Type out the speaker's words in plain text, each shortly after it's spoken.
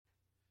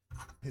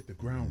Hit the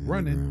ground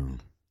running.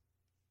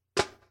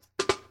 Here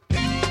we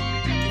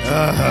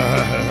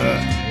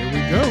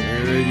go.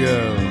 Here we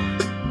go.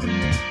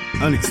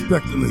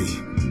 Unexpectedly.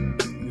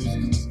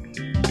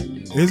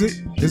 Is it?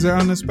 Is it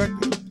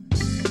unexpected?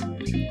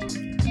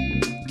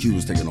 Q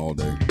was taking all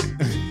day.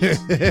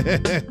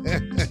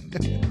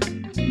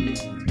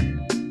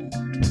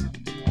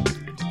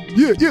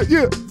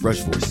 Yeah. Fresh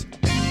voice.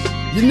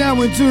 You're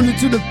now in tune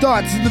into the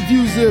thoughts and the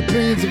views and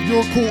opinions of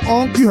your cool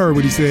uncle. You heard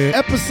what he said.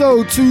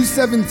 Episode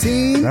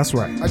 217. That's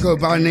right. I go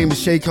by the name of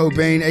Shay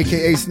Cobain,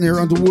 a.k.a. Snare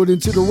Underwood, and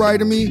to the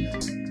right of me.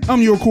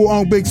 I'm your cool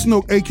on Big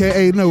Snook,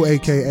 aka no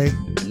AKA.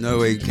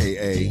 No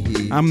AKA.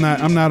 I'm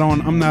not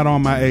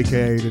on my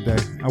AKA today.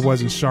 I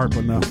wasn't sharp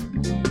enough.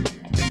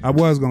 I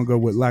was gonna go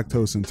with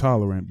lactose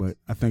intolerant, but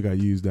I think I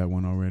used that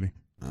one already.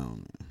 I don't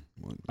know.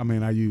 I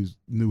mean, I used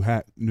new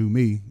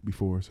me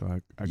before, so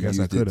I guess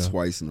I could have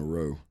twice in a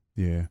row.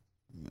 Yeah.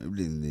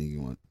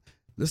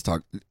 Let's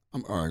talk.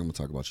 I'm gonna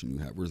talk about your new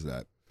hat. Where's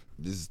that?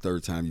 This is the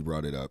third time you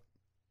brought it up.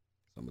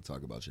 So I'm gonna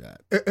talk about your hat.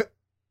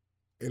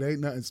 It ain't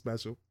nothing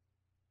special.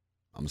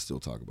 I'm gonna still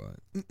talk about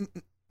it.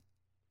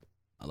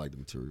 I like the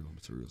material. The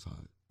material's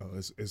hot. Oh,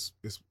 it's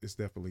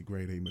definitely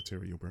grade A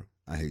material, bro.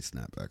 I hate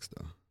snapbacks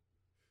though.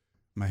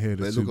 My head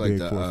is too big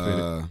for a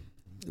fitted.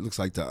 It looks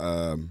like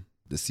the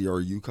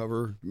CRU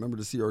cover. Remember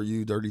the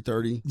CRU Dirty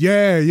 30?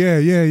 Yeah.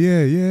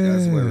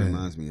 That's what it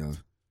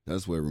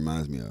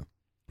reminds me of.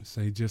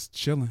 Say just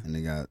chilling. And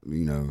they got,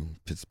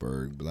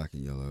 Pittsburgh, black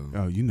and yellow.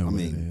 Oh, you know what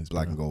it is.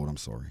 Black bro. and gold. I'm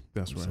sorry.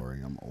 That's right.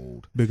 Sorry, I'm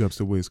old. Big ups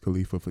to Wiz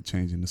Khalifa for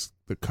changing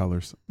the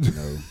colors.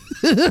 No.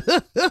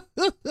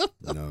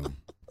 No.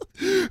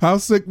 How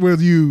sick were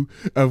you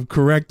of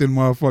correcting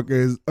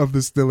motherfuckers of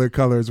the Stiller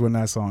colors when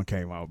that song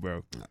came out,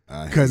 bro?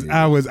 Because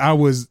I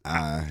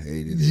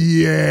hated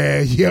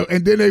it. Yeah.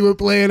 And then they were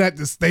playing at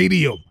the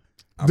stadium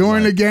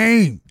during the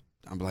game.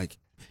 I'm like,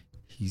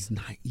 he's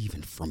not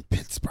even from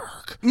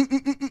Pittsburgh.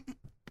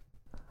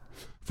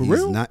 For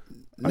real? Not.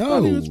 I No.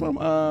 thought he was from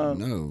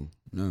No.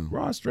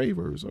 Ross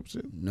Straver or some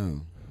shit.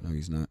 No,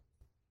 he's not.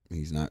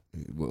 He's not.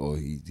 Well,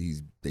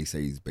 he's. They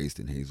say he's based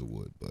in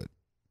Hazelwood, but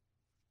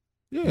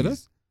yeah,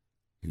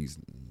 he's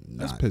not.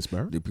 That's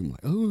Pittsburgh. The people are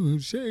like, oh,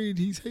 Shade,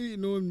 he's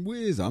hating on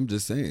Wiz. I'm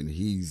just saying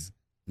he's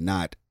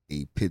not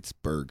a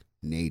Pittsburgh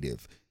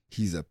native.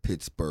 He's a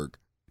Pittsburgh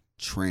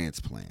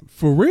transplant.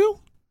 For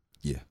real?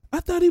 Yeah.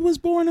 I thought he was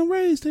born and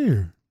raised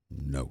here.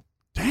 No.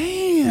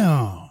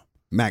 Damn.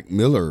 Mac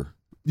Miller.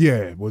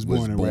 Yeah, was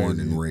born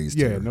and raised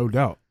yeah, here. no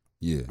doubt.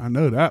 Yeah. I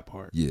know that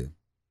part. Yeah.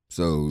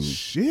 So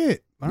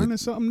shit. Learning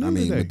something new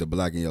today. With the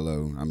black and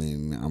yellow,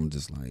 I'm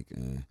just like,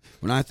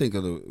 when I think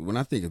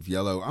of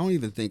yellow, I don't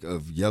even think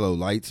of yellow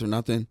lights or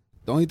nothing.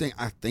 The only thing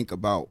I think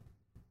about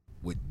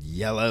with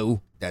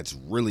yellow that's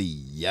really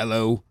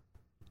yellow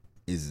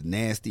is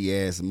nasty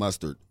ass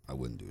mustard. I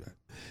wouldn't do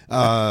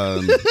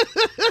that.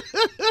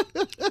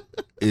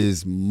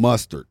 Is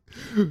mustard.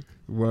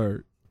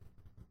 Word.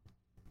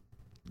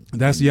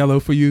 That's yellow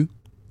for you?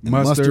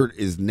 Mustard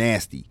is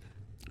nasty.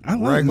 I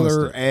like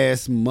regular mustard.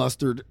 ass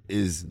mustard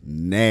is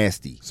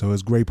nasty. So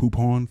it's Grey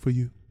Poupon for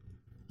you?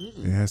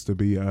 Mm-mm. It has to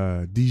be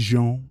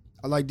Dijon.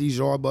 I like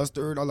Dijon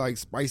mustard. I like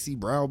spicy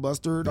brown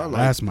mustard. I like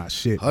that's my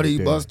shit. Honey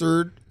right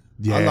mustard.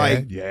 Yeah, I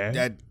like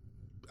that.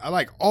 I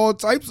like all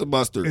types of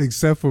mustard.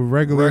 Except for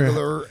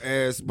regular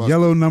ass mustard.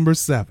 Yellow number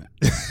 7.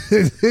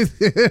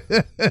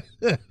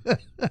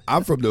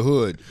 I'm from the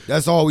hood.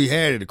 That's all we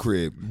had at the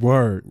crib.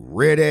 Word.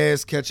 Red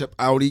ass ketchup,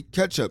 Audi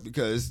ketchup,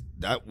 because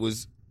that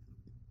was.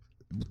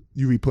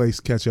 You replace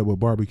ketchup with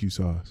barbecue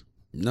sauce.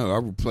 No, I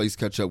replace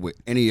ketchup with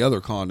any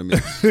other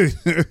condiment.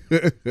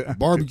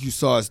 Barbecue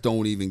sauce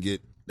don't even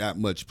get that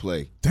much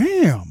play.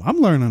 Damn,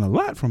 I'm learning a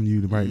lot from you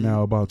right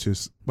now about your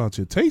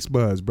taste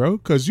buds, bro.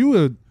 Because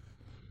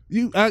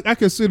I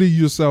consider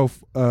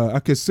yourself. I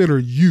consider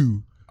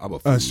you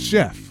a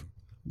chef.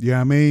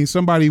 Yeah, I mean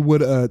somebody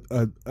with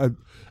a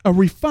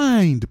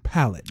refined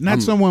palate,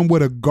 not someone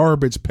with a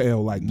garbage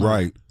pail like mine.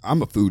 Right.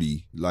 I'm a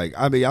foodie.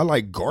 I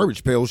like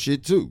garbage pail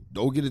shit too.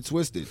 Don't get it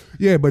twisted.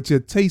 Yeah, but your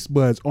taste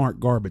buds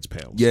aren't garbage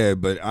pails. Yeah,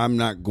 but I'm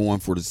not going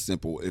for the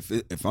simple.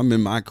 If I'm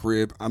in my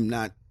crib, I'm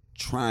not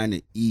trying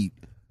to eat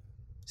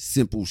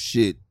simple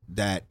shit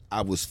that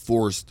I was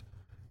forced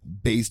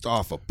based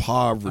off of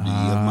poverty of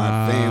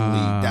my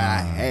family that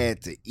I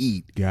had to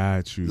eat.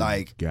 Got you.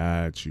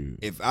 Got you.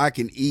 If I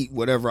can eat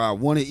whatever I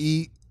want to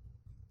eat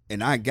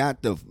and I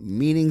got the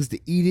meanings to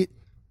eat it,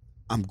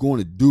 I'm going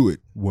to do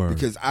it. Word.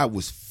 Because I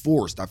was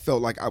forced. I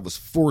felt like I was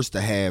forced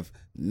to have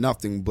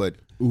nothing but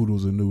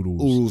oodles and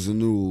noodles.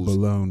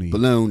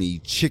 Bologna.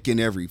 Chicken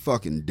every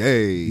fucking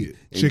day.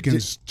 Yeah.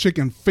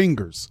 Chicken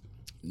fingers.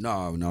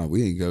 No,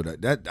 we ain't go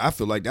that. I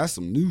feel like that's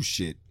some new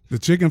shit. The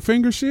chicken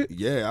finger shit?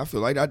 Yeah, I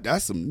feel like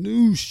that's some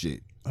new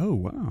shit. Oh,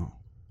 wow.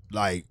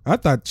 Like, I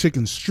thought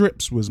chicken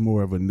strips was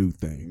more of a new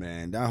thing.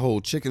 Man, that whole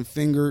chicken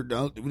finger,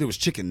 there was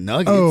chicken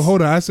nuggets. Oh,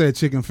 hold on. I said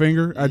chicken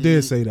finger. I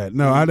did say that.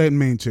 No, I didn't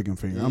mean chicken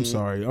finger. I'm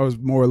sorry. I was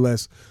more or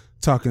less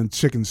talking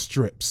chicken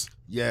strips.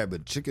 Yeah,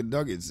 but chicken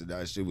nuggets and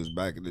that shit was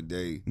back in the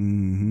day.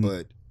 Mm-hmm.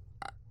 But,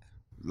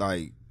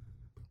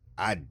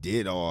 I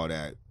did all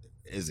that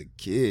as a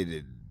kid,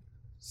 and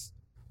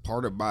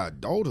part of my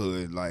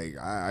adulthood. Like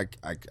I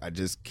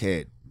just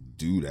can't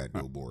do that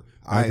no more.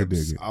 I could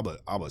dig it.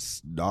 I'm a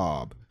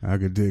snob. I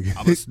could dig it.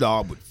 I'm a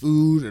snob with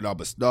food, and I'm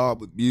a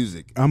snob with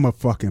music. I'm a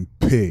fucking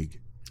pig.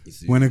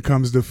 When it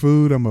comes to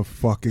food, I'm a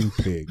fucking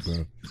pig,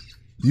 bro.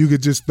 You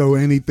could just throw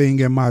anything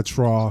in my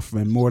trough,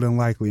 and more than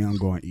likely, I'm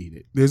going to eat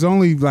it. There's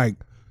only like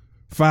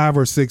 5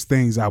 or 6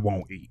 things I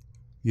won't eat.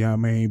 You know what I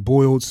mean?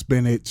 Boiled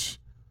spinach,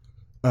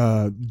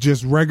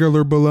 just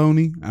regular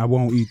bologna. I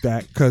won't eat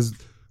that because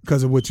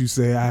of what you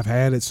said. I've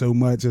had it so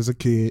much as a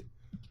kid.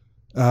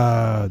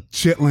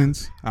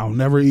 Chitlins. I'll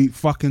never eat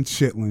fucking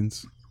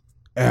chitlins.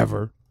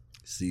 Ever.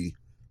 See?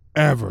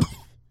 Ever.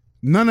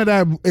 None of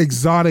that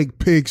exotic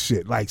pig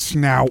shit like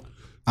snout.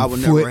 I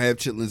would never have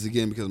chitlins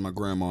again because my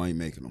grandma ain't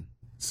making them.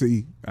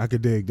 See, I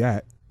could dig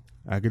that.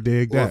 Or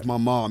if my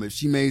mom, if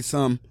she made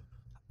some,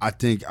 I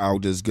think I'll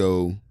just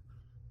go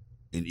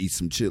and eat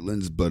some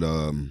chitlins. But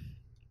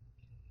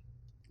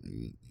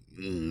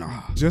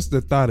nah. Just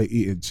the thought of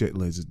eating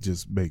chitlins, it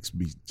just makes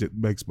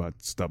my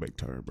stomach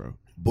turn, bro.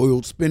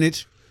 Boiled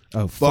spinach?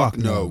 Oh, fuck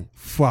no.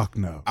 Fuck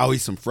no. I'll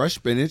eat some fresh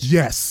spinach.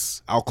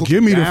 Yes. I'll cook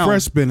Give it me down. the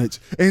fresh spinach.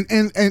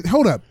 And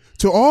hold up.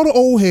 To all the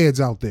old heads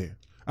out there,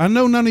 I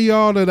know none of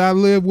y'all that I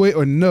live with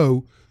or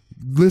know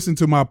listen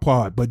to my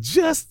pod, but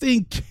just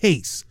in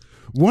case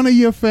one of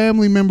your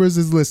family members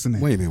is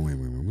listening. Wait a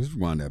minute. Let's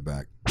rewind that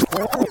back.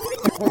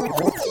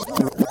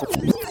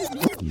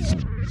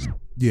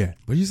 Yeah.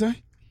 What do you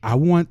say? I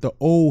want the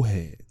old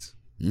heads.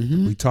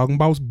 Mm-hmm. We talking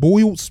about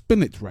boiled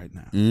spinach right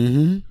now.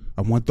 Mm-hmm.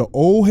 I want the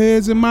old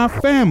heads in my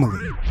family.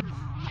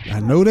 I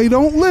know they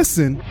don't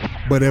listen,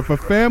 but if a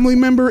family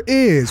member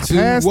is,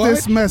 pass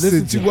this message.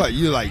 Listen to what?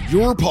 You're like,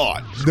 your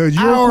pod.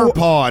 Our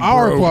pod,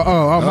 our bro. pod.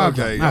 Oh, my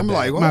okay. bad, I'm my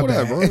like, bad, well,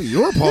 whatever. Bro.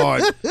 Your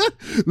pod.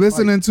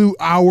 Listening to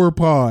our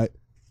pod.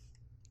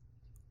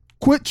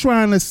 Quit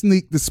trying to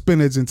sneak the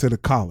spinach into the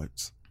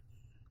collards.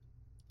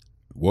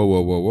 Whoa.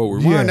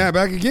 Rewind that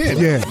back again.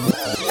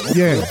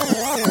 Yeah.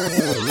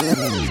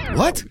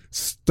 What?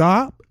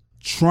 Stop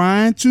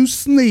trying to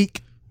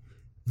sneak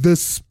the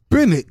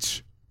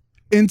spinach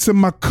into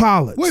my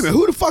collards. Wait a minute,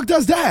 who the fuck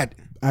does that?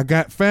 I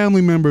got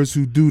family members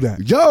who do that.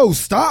 Yo,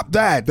 stop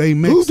that. They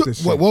mix the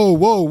shit.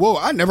 Whoa.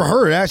 I never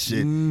heard of that shit.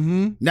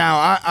 Mm-hmm.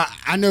 Now,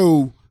 I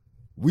know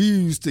we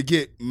used to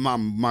get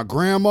my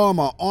grandma,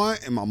 my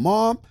aunt, and my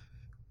mom,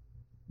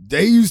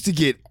 they used to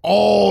get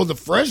all the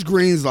fresh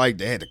greens, like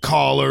they had the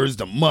collards,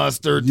 the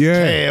mustard, the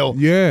kale.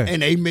 Yeah.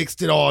 And they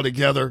mixed it all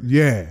together.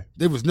 Yeah.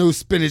 There was no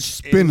spinach.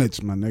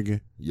 Spinach, my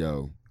nigga.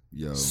 Yo.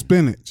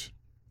 Spinach.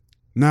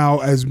 Now,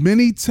 as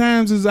many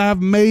times as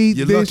I've made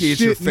You're this lucky it's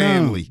shit your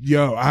family.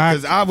 Now,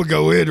 because I would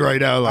go in right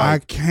now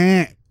like.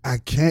 I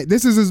can't.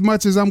 This is as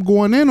much as I'm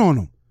going in on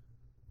them.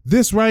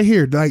 This right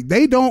here, like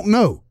they don't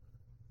know.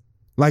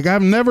 Like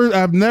I've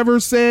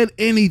never said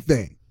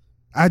anything.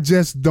 I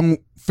just don't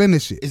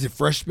finish it. Is it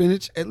fresh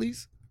spinach at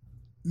least?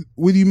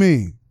 What do you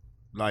mean?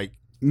 Like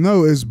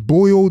no, it's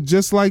boiled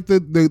just like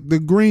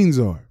the greens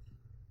are.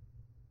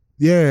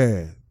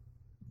 Yeah,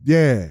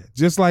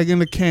 just like in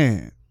the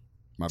can.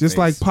 Just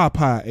like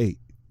Popeye ate.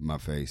 My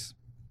face.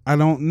 I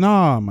don't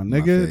know, my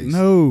nigga.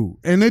 No.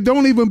 And it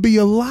don't even be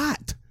a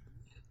lot.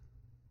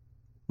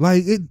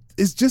 Like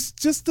it's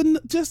just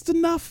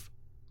enough.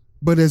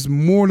 But it's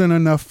more than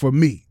enough for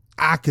me.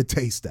 I could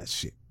taste that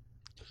shit.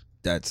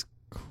 That's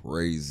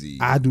crazy.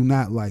 I do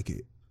not like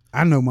it.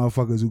 I know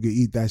motherfuckers who can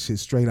eat that shit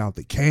straight out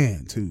the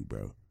can too,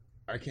 bro.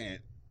 I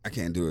can't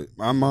do it.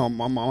 My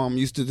mom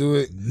used to do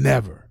it.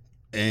 Never.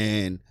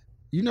 And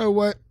you know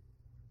what?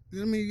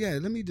 Let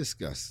me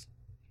discuss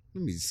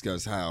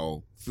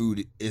how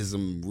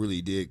foodism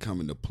really did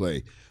come into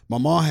play. My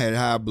mom had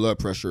high blood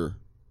pressure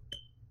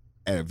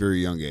at a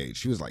very young age.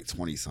 She was like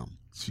 20-something.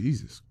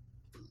 Jesus.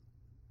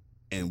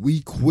 And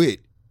we quit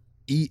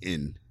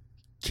eating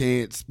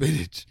canned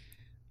spinach.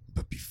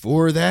 But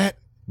before that,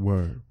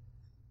 word.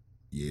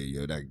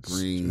 Yeah, that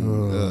green.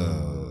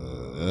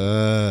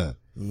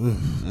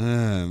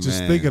 Just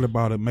man. thinking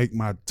about it make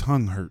my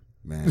tongue hurt.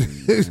 Man. You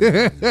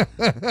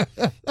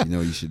know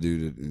you should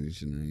do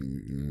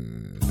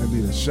I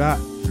need a shot.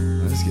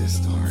 Let's get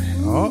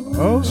started.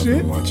 Oh shit!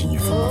 I've been watching you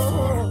from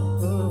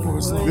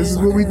afar. This is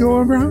what we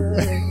doing, bro?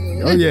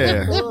 Oh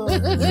yeah.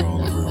 You're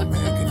all a real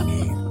man can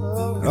need.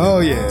 Oh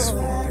yeah.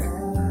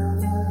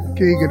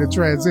 King of the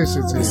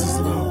transitions This here. is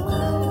love,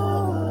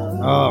 girl.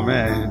 Oh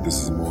man.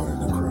 This is more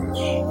than a crush.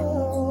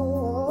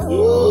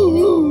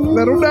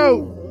 Let them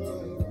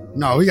know.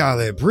 No, we gotta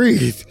let it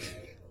breathe.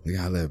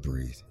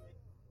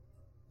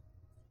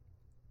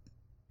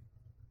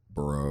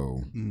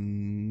 Bro.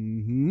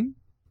 Mm-hmm.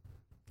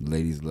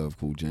 Ladies love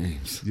Cool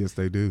James. Yes,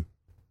 they do.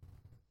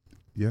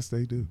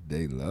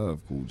 They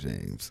love Cool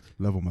James.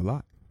 Love them a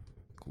lot.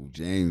 Cool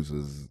James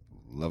was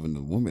loving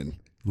the woman.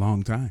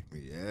 Long time.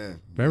 Yeah.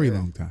 Very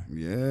long time.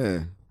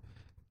 Yeah.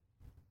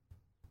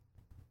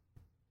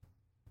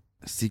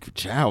 Secret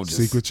child.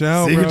 Secret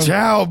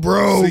child,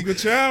 bro. Secret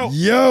child.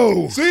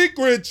 Yo.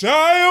 Secret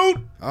child.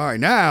 All right,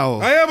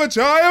 now. I have a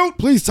child.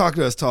 Please talk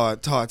to us,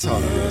 Todd. Talk to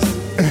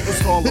us.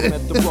 Harlem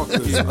at the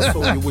Ruckers. I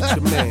saw you with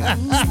your man,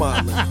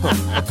 smiling.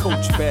 A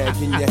Coach bag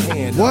in your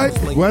hand. What?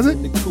 Was it?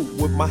 In the coupe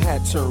with my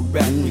hat turned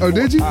back. We Oh,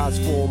 did you? Eyes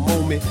for a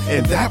moment,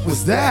 And that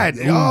was that.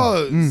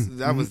 Oh,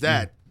 that was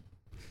that.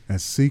 A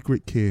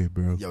secret kid,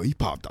 bro. Yo, he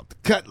popped off the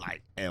cut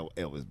like L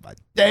was my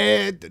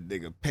dad. The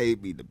nigga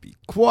paid me to be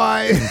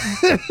quiet.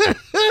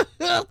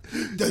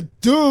 The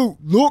dude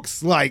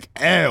looks like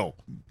L.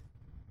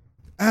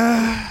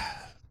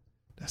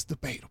 That's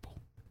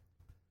debatable.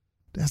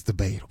 That's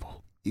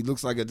debatable. He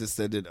looks like a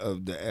descendant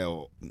of the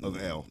L of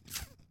L.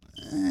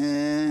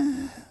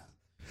 I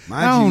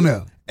don't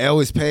know. L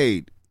is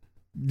paid.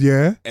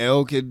 Yeah.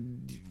 L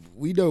could.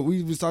 We know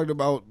we was talking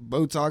about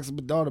Botox and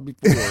Madonna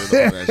before. And all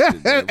that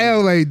shit, man.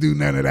 L ain't do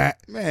none of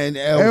that. Man,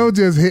 L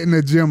just hitting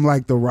the gym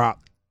like The Rock.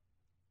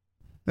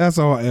 That's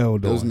all L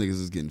doing. those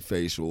niggas is getting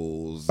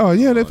facials. Oh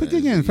yeah, all they're that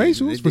getting shit.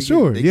 facials for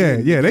sure. They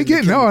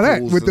getting all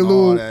that with the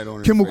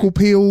little chemical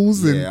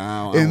pills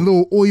and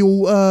little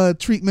oil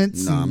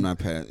treatments. No, and, I'm not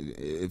past.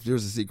 If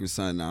there's a secret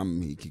son,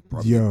 he could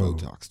probably get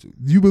Botox too.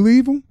 You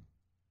believe him?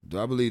 Do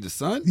I believe the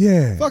son?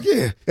 Yeah. Fuck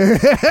yeah.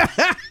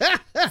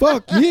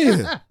 Fuck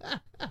yeah.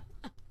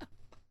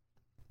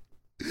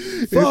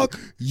 Fuck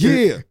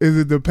yeah. Is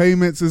it the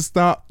payments has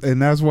stopped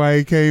and that's why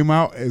he came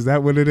out? Is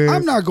that what it is?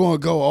 I'm not going to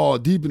go all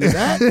deep into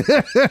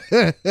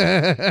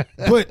that.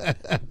 But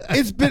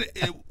it's been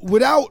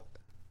without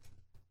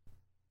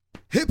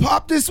hip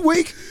hop this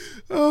week.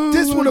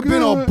 This would have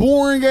been a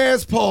boring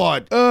ass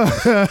pod.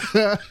 A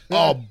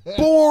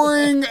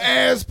boring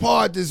ass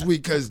pod this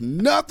week because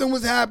nothing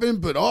was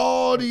happening but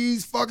all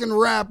these fucking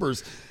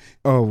rappers.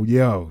 Oh,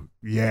 yo.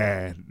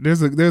 Yeah,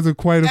 there's a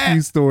quite a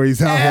few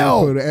stories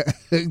out here,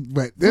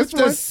 but this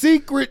with the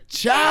secret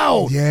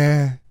child.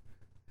 Yeah,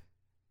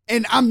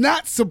 and I'm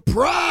not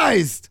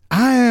surprised.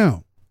 I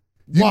am.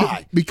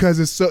 Why? Because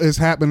it's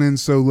happening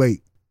so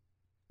late.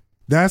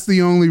 That's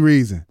the only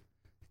reason.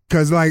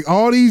 Because like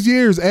all these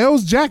years,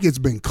 L's jacket's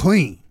been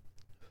clean.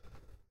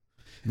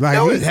 Like,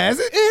 no, it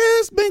hasn't.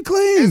 It's been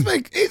clean.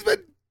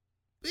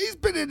 He's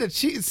been in the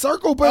cheating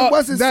circle, but it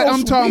wasn't social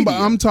media.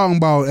 I'm talking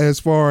about as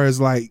far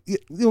as like,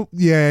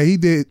 yeah, he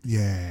did.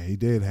 Yeah, he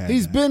did have.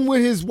 He's been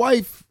with his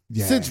wife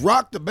since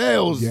Rock the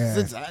Bells. Yeah.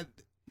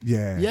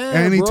 Yeah,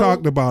 and he bro.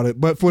 talked about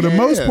it. But for the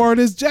most part,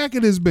 his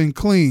jacket has been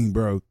clean,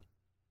 bro.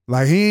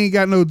 Like he ain't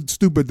got no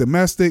stupid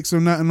domestics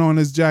or nothing on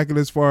his jacket,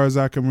 as far as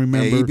I can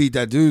remember. Hey, he beat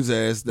that dude's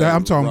ass.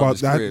 I'm talking about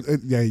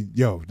that.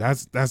 Yo,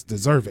 that's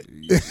deserve it.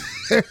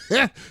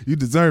 You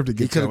deserve to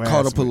get. He could have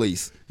called the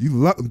police. You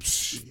love.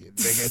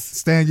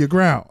 Stand your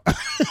ground.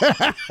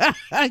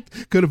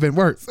 Could have been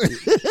worse.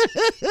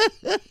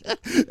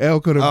 L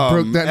could have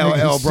broke that.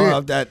 L shit.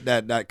 brought up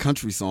that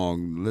country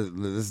song.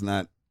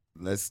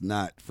 Let's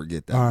not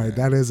forget that. All right,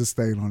 man. that is a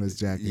stain on his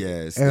jacket.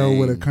 Yeah, L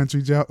with a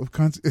country yo.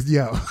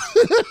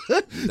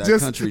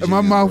 Just country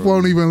my jam, mouth bro.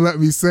 won't even let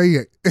me say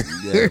it.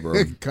 Yeah,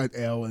 bro. Cut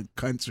L and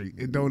country.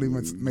 It don't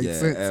even make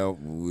sense. L,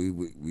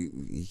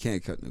 he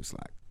can't cut no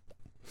slack.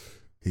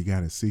 He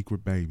got a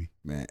secret baby.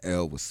 Man,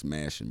 L was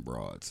smashing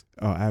broads.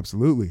 Oh,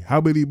 absolutely.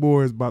 How many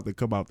more is about to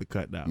come out the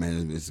cut now?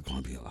 Man, it's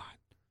going to be a lot.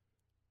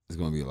 It's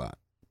going to be a lot.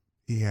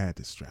 He had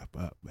to strap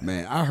up, man.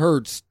 Man, I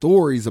heard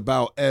stories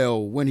about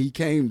L when he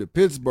came to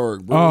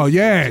Pittsburgh, bro. Oh,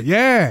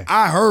 yeah.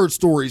 I heard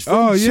stories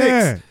from chicks.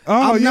 Yeah.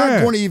 Oh, I'm yeah.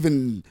 not going to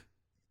even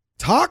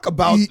talk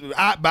about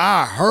but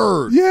I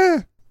heard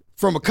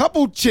from a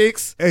couple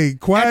chicks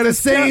quiet at the as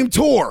same kept.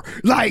 tour.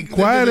 Like,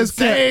 Quiet the as kept.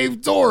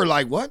 same tour.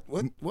 Like, what,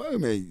 man?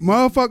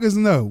 Motherfuckers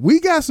know.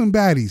 We got some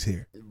baddies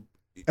here,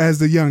 as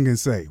the youngins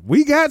say.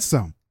 We got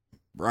some.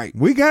 Right.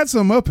 We got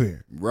some up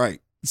here.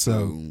 Right.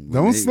 So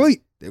don't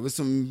sleep. There was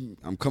some,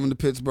 I'm coming to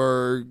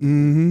Pittsburgh.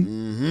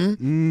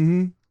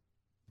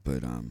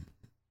 But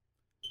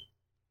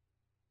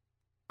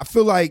I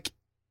feel like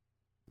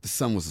the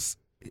son is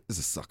a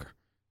sucker.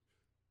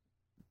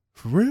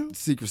 For real? The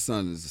secret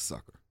son is a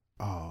sucker.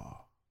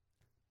 Oh.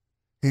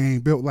 He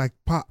ain't built like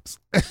Pops.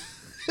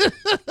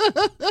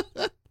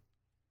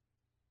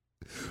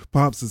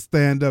 Pops a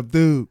stand-up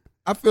dude.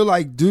 I feel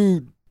like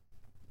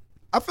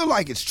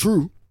it's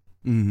true.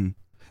 Mm-hmm.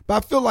 But I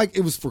feel like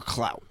it was for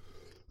clout.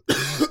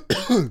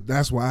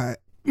 That's why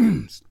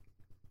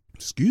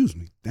excuse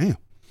me. Damn.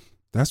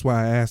 That's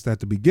why I asked at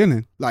the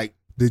beginning. Like,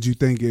 did you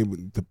think it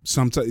would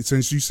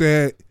since you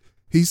said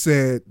he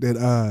said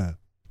that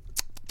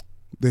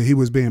he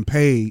was being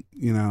paid,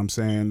 you know what I'm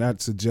saying?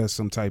 That suggests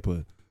some type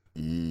of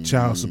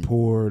child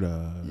support,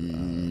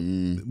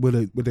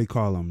 what they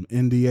call them,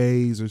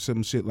 NDAs or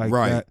some shit like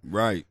that.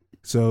 Right.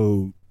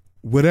 So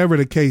whatever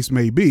the case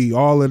may be,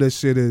 all of this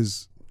shit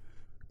is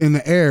in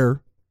the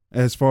air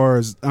as far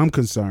as I'm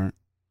concerned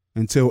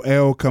until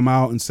L come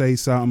out and say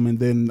something, and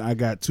then I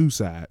got two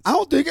sides. I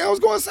don't think I was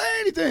going to say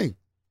anything.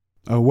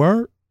 A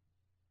word?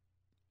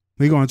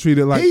 He gonna treat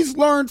it like he's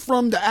learned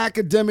from the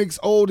academics,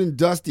 old and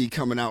dusty,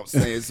 coming out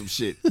saying some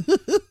shit.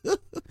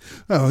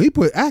 Oh, he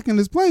put Ack in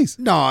his place.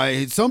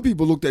 No, some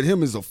people looked at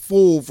him as a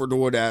fool for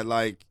doing that.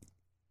 Like,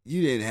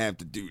 you didn't have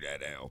to do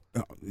that, Al.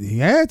 He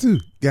had to.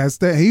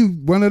 He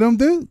one of them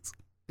dudes.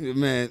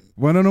 Man,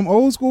 one of them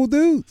old school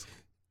dudes.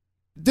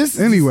 This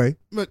is Anyway.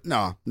 but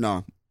no.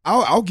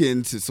 I'll get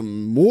into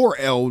some more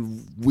L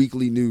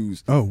weekly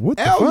news. Oh, what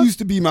the L fuck? used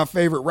to be my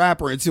favorite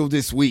rapper until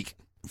this week.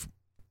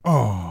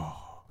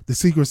 Oh, the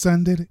Secret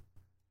Son did it?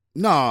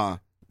 Nah.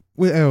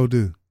 What L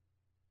do?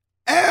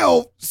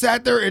 L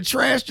sat there and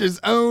trashed his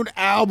own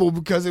album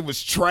because it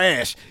was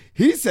trash.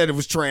 He said it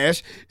was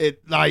trash.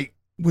 It like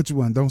Which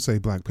one? Don't say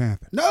Black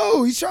Panther.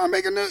 no,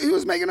 he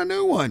was making a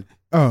new one.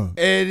 Oh.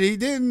 And he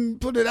didn't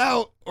put it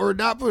out or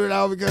not put it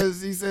out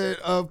because he said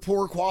of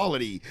poor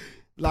quality.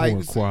 Like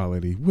Poor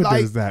quality. What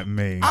like, does that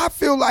mean? I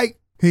feel like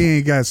He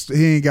ain't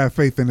got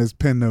faith in his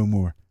pen no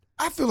more.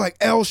 I feel like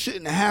L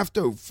shouldn't have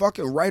to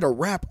fucking write a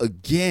rap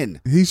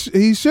again. He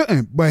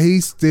shouldn't, but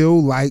he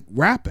still like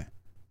rapping.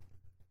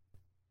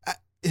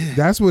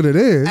 That's what it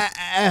is.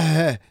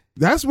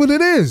 That's what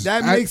it is.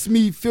 That makes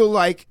me feel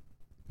like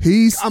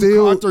he's I'm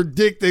still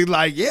contradicting.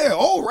 Like, yeah,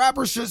 old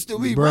rappers should still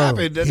be bro,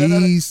 rapping.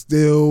 He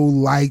still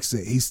likes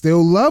it. He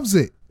still loves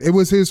it. It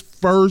was his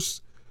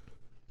first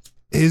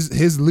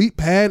his leap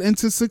pad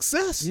into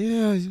success.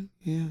 Yeah.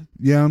 You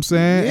know what I'm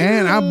saying? Yeah.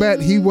 And I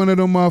bet he one of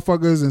them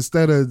motherfuckers,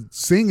 instead of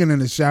singing in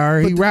the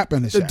shower, he rap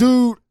in the shower. The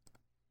dude,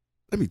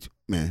 let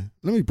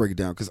me break it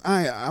down because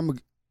I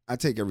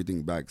take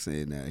everything back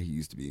saying that he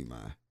used to be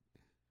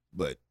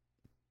but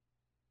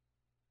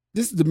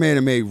this is the man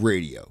that made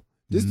radio.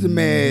 This is the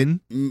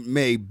man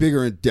made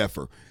Bigger and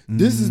Deffer.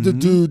 This is the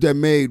dude that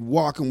made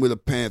Walking with a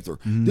Panther.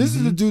 This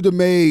is the dude that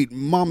made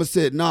Mama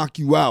Said Knock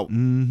You Out.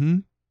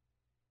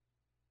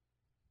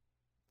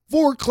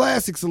 4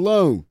 classics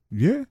alone.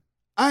 Yeah.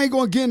 I ain't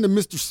gonna get into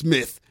Mr.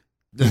 Smith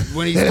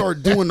when he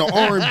started doing the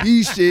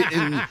R&B shit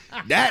and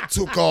that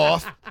took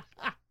off.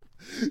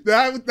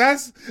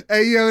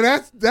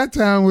 That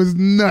time was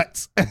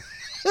nuts.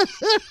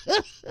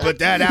 But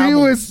that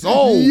album was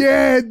sold.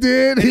 Yeah, it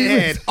did. He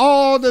had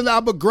all the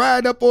I'ma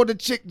grind up on the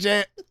chick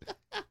jet.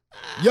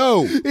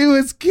 Yo, he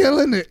was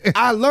killing it.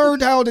 I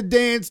learned how to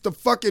dance the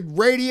fucking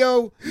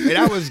radio, and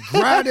I was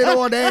grinding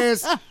on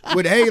ass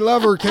when Hey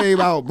Lover came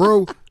out,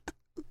 bro.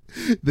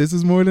 This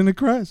is more than a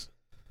crush.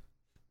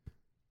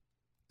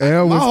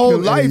 L My was whole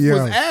killing life it,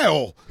 was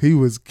L. He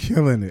was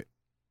killing it.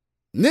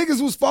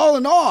 Niggas was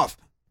falling off.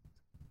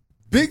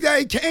 Big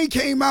Daddy Kane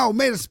came out,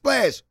 made a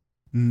splash,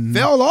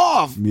 fell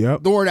off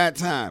during that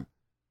time.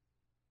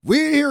 We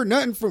didn't hear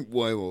nothing from.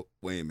 Wait a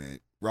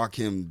minute.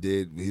 Rakim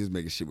did. He was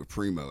making shit with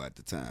Primo at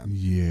the time.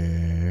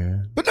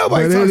 Yeah, but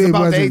nobody talks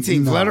about the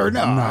 18th letter.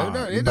 No,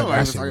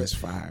 that shit was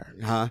fire.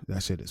 Huh?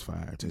 That shit is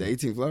fire too. The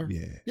 18th letter.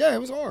 Yeah,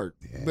 it was hard.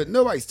 Yeah. But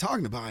nobody's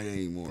talking about it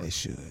anymore. They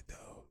should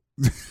though.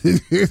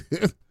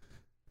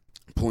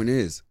 Point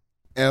is,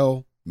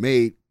 L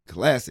made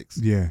classics.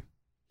 Yeah,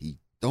 he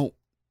don't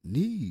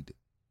need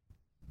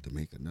to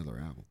make another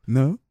album.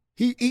 No.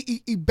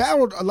 He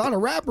battled a lot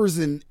of rappers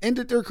and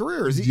ended their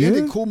careers. He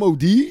ended Kool Moe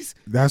D's.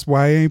 That's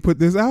why he ain't put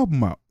this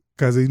album out.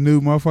 Because he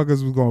knew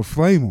motherfuckers was going to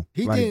flame him.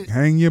 He like, didn't,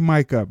 hang your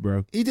mic up,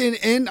 bro. He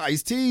didn't end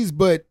Ice-T's,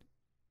 but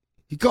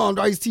he calmed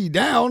Ice-T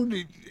down.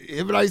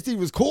 Him and Ice-T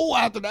was cool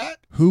after that.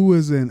 Who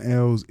was in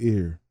L's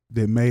ear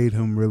that made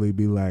him really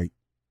be like,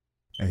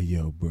 hey,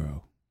 yo,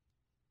 bro,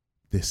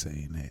 this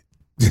ain't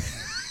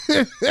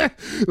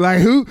it.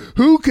 Like,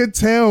 who could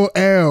tell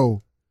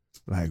L,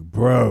 like,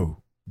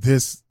 bro,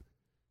 this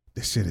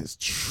shit is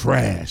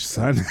trash,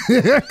 son.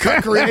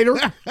 Cut creator?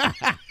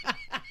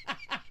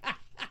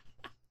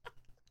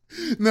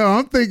 No,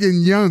 I'm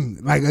thinking young,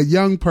 like a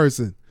young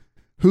person.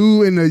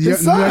 Who in the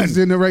next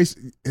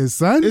generation? His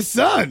son? His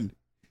son.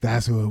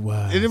 That's who it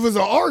was. And it was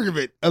an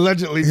argument,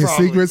 allegedly. His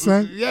secret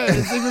son? Yeah,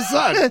 his secret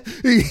son.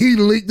 he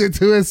leaked it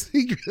to his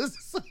secret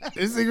son.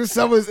 His secret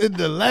son was in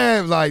the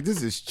lab like,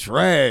 this is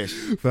trash.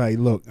 Like,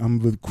 look, I'm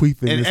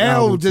bequeathing and this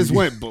L just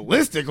went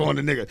ballistic on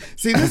the nigga.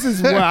 See, this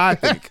is what I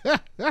think.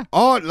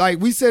 All,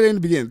 like we said in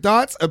the beginning,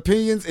 thoughts,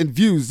 opinions, and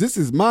views. This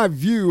is my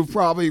view of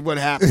probably what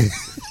happened.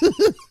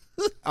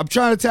 I'm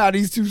trying to tie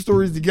these two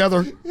stories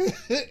together.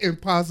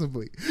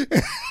 Impossibly.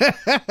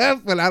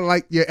 But I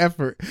like your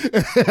effort.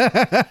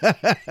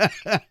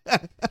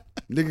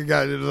 Nigga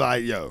got it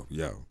like, yo,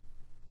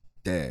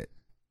 Dad,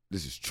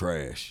 this is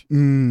trash.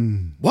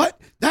 What?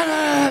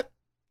 And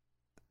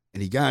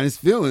he got in his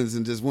feelings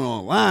and just went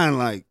online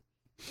like,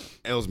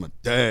 L's my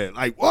dad.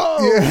 Like,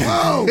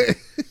 whoa,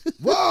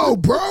 whoa,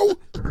 bro.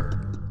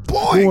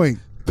 Boy,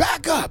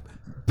 back up.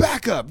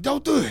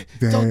 Don't do it.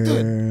 Don't do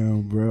it.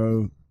 Damn,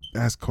 bro.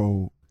 That's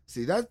cold.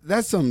 See,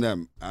 that's something that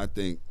I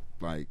think,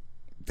 like,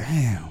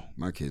 damn,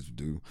 my kids would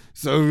do.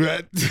 So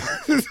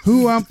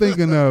who I'm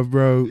thinking of,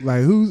 bro?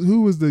 Like,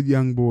 who was the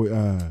young boy?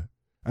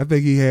 I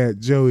think he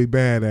had Joey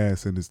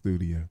Badass in the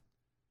studio.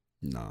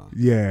 Nah.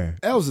 Yeah.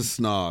 L's a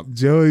snob.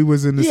 Joey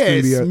was in the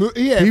studio.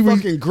 He had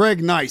fucking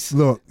Greg Nice.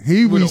 Look,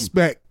 he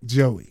respect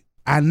Joey.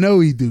 I know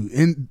he do.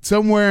 And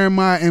somewhere in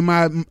my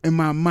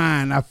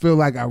mind, I feel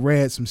like I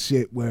read some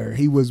shit where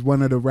he was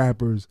one of the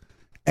rappers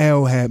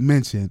L had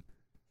mentioned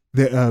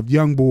that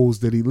young bulls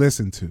that he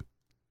listened to.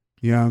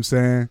 You know what I'm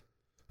saying?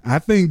 I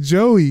think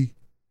Joey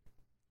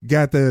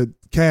got the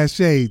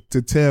cachet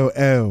to tell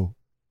L,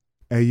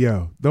 hey,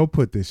 yo, don't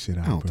put this shit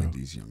out, bro. I don't think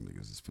these young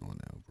niggas is feeling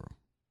L, bro.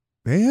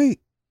 They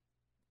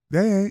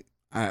ain't.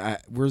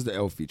 Where's the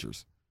L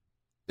features?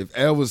 If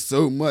L was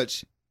so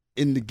much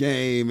in the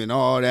game and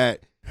all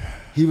that,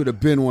 he would have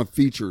been on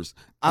features.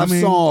 I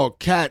saw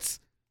cats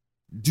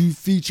do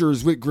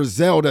features with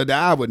Griselda that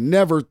I would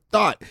never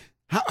thought.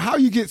 How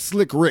you get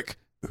Slick Rick?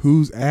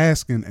 Who's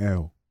asking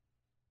L?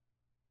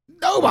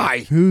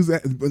 Nobody.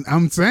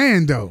 I'm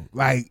saying though,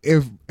 like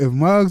if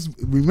Muggs,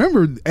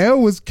 remember L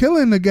was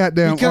killing the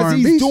goddamn because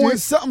R&B he's doing shit.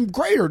 something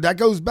greater. That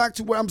goes back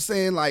to what I'm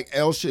saying. Like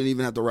L shouldn't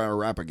even have to write a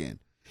rap again.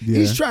 Yeah.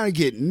 He's trying to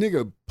get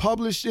nigga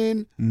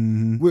publishing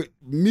with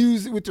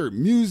music, with their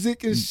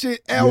music and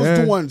shit.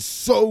 L's doing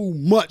so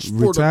much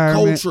for the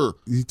culture.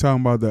 You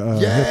talking about the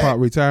hip hop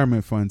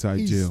retirement fund type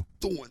He's deal?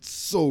 Doing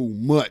so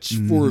much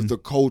for the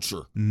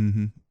culture.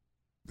 Mm-hmm.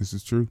 This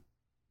is true.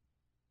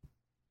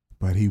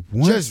 But he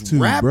wants Just to,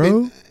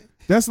 rapping. bro.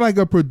 That's like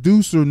a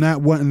producer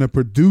not wanting to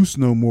produce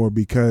no more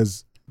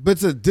because. But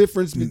it's a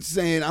difference between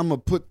saying I'm gonna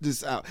put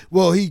this out.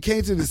 Well, he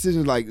came to the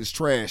decision like it's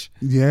trash.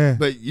 Yeah,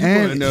 but you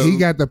want to know he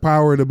got the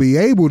power to be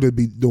able to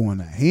be doing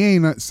that. He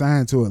ain't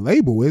signed to a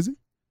label, is he?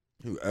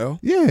 Who, L?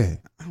 Yeah,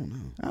 I don't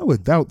know. I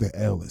would doubt that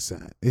L is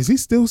signed. Is he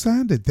still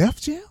signed to Def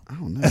Jam? I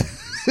don't know.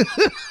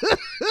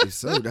 If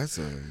so, that's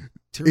a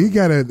he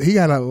got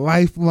a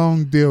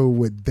lifelong deal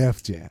with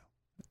Def Jam.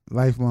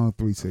 Lifelong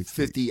 360.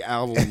 50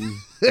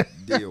 album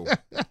deal.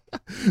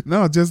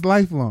 No, just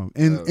lifelong.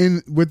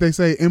 In what they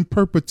say, in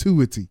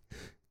perpetuity.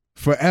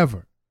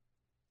 Forever.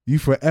 You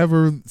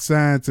forever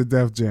signed to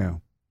Def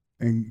Jam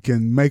and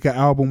can make an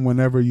album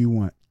whenever you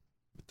want.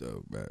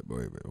 Though,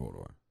 wait, hold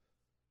on.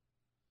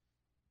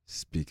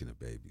 Speaking of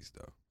babies,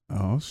 though.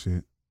 Oh,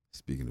 shit.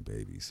 Speaking of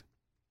babies.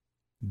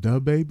 Da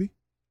Baby?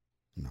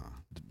 Nah,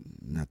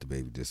 not the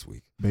baby this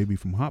week. Baby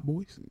from Hot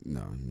Boys?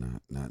 No,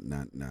 not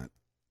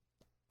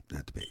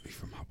the baby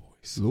from Hot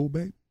Boys. Lil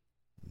Baby?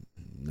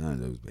 None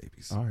of those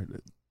babies. All right.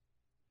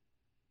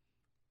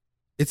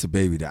 It's a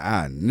baby that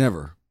I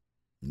never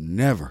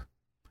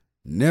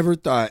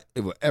thought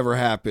it would ever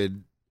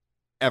happen.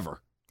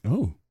 Ever.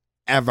 Oh.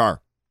 Ever.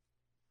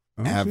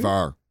 Oh,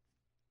 Ever. Shit.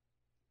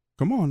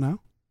 Come on now.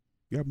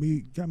 Got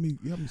me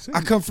saying.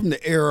 I come from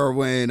the era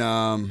when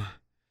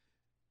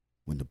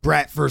the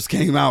Brat first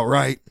came out,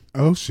 right?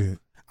 Oh shit.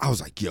 I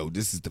was like, yo,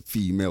 this is the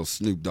female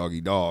Snoop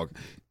Doggy Dogg.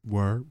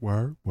 Word.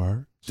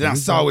 Then I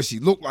saw what she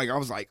looked like. I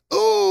was like,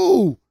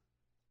 ooh.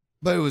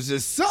 But it was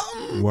just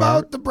something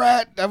about the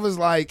Brat that was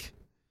like,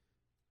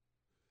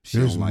 she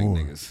don't like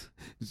niggas.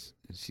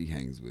 She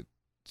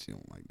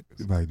don't like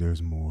niggas. Like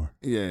there's more.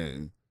 Yeah.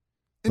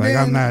 Like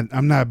then,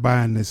 I'm not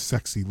buying this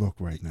sexy look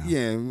right now.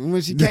 Yeah.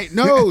 When she came,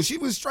 no, she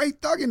was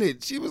straight thugging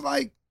it. She was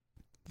like.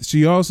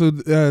 She also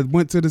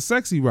went to the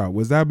sexy route.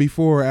 Was that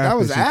before or after? That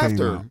was she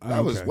after. Came out?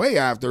 That was way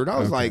after. That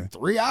was like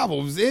 3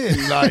 albums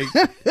in. Like,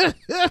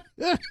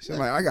 she's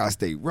like, I gotta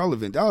stay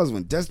relevant. That was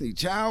when Destiny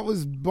Child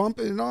was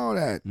bumping and all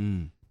that.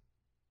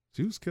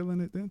 She was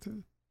killing it then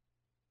too.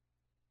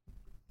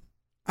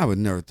 I would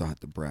never thought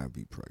the Brat would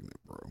be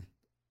pregnant, bro.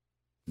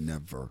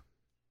 Never.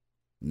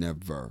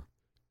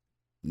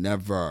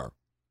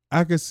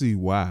 I can see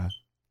why.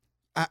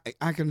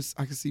 I can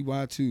see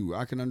why too.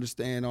 I can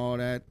understand all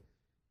that.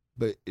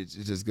 But it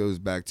just goes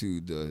back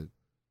to the.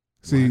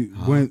 See,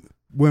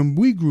 when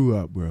we grew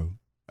up, bro,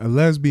 a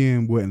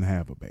lesbian wouldn't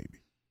have a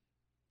baby.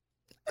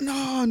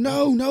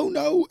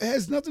 No. It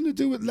has nothing to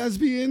do with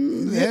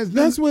lesbian.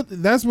 That's what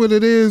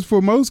it is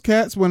for most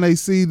cats when they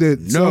see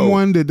that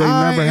someone that they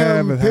never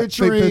have, they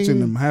picture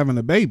them having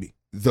a baby.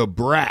 The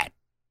Brat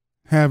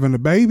having a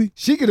baby.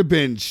 She could have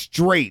been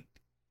straight.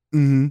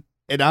 Mm-hmm.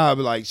 And I'd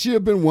be like, she'd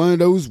have been one of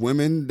those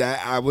women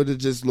that I would have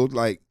just looked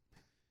like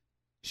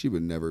she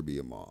would never be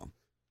a mom.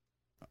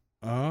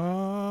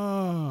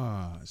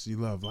 She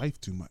loved life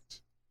too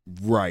much.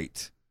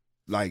 Right.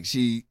 Like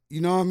she,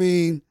 you know what I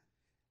mean?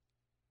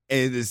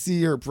 And to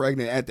see her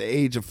pregnant at the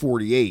age of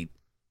 48.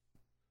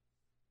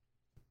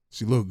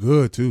 She looked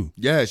good too.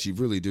 Yeah, she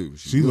really do.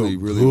 She really,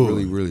 looked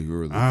really, good.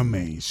 really. I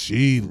mean,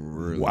 she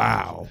really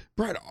wow.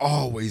 Brad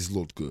always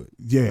looked good.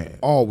 Yeah.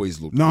 Always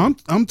looked good. No,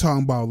 I'm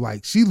talking about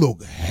like she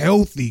looked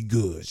healthy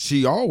good.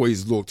 She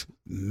always looked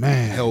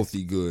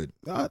healthy good.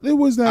 There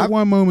was that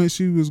one moment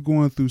she was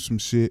going through some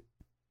shit.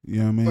 You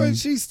know what I mean? But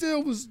she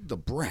still was the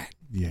Brat.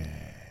 Yeah.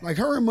 Like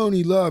her and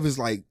Moni Love is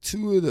like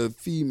two of the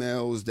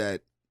females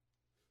that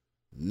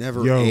never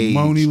aged. aged.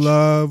 Moni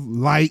Love,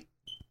 Light.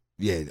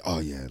 Yeah. Oh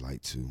yeah,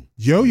 Light too.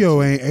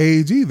 Yo ain't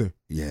age either.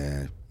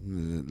 Yeah.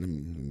 Let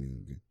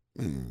me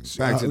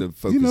back to the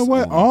focus. You know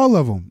what? All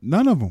of them.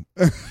 None of them.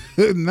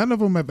 None of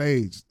them have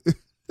aged.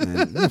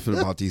 Man, nothing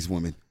about these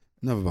women.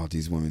 Nothing about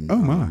these women. Oh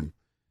my.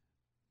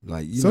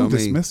 Like you so know what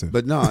dismissive. I mean?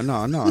 But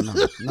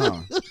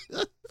no.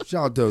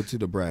 Shout out though to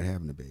the Brat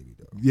having a baby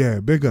though. Yeah,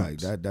 big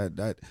ups. Like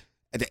that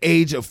at the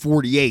age of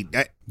 48.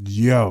 That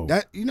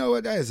you know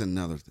what? That is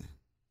another thing.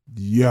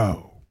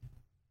 Yo.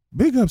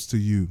 Big ups to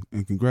you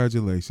and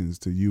congratulations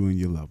to you and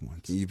your loved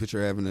ones. Can you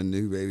picture having a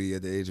new baby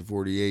at the age of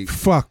 48?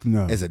 Fuck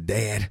no. As a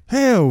dad?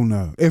 Hell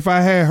no. If I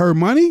had her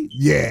money,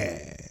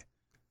 yeah.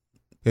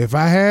 If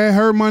I had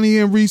her money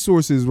and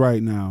resources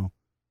right now,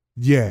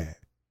 yeah.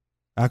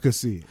 I could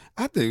see it.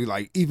 I think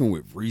like even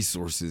with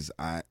resources,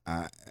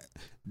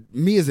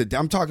 me as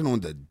I'm talking on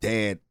the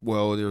dad.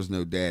 Well, there's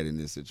no dad in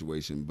this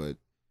situation, but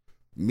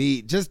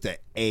me just the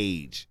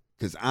age,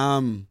 because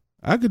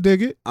I could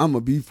dig it. I'm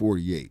gonna be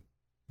 48.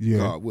 Yeah.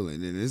 God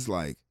willing, and it's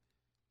like,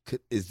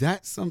 is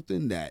that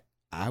something that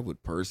I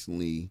would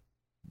personally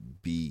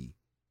be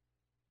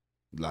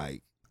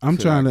like? I'm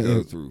trying to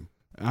go through.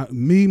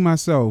 Me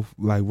myself,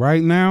 like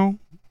right now,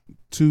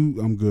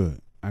 I'm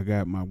good. I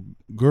got my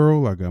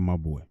girl. I got my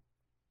boy.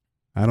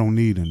 I don't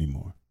need any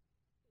more.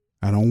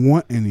 I don't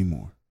want any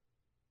more.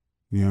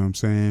 You know what I'm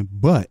saying?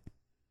 But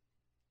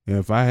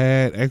if I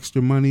had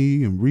extra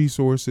money and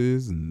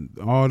resources and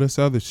all this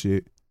other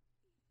shit,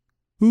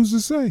 who's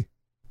to say?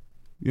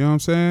 You know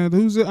what I'm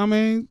saying? I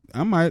mean,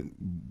 I might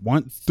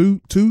want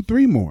 2,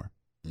 3 more.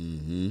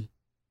 Mm-hmm.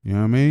 You know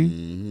what I mean?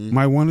 Mm-hmm.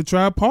 Might want to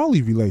try a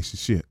poly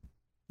relationship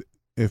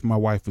if my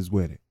wife is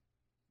with it.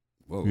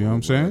 Whoa, you know what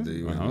I'm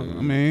saying?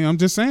 I mean, I'm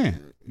just saying.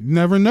 You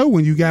never know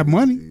when you got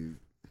money.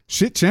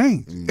 Shit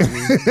change.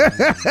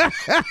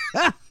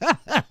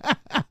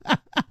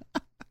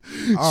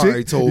 I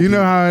already told you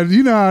know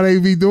how they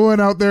be doing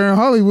out there in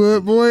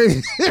Hollywood, boy.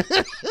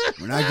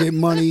 When I get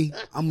money,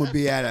 I'm gonna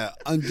be at an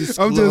undisclosed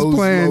I'm just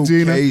playing,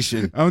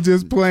 location. Gina. I'm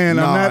just playing.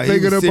 Nah, I'm not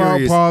thinking about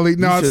serious. Pauly.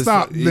 No, You just-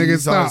 stop, you nigga,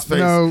 saw his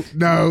stop. face.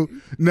 No.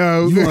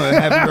 You wanna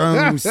have your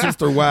own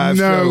sister wives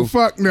show? No,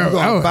 fuck no. You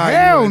gonna Oh, buy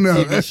hell you a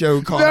no. TV show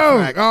No.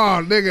 contract.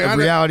 Oh, nigga. A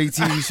reality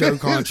TV show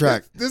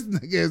contract. This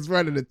nigga is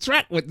running the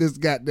track with this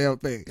goddamn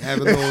thing. Have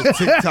a little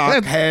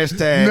TikTok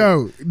hashtag.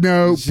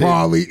 No, Shit.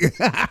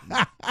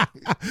 Pauly.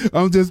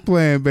 I'm just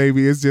playing,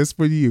 baby. It's just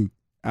for you.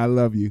 I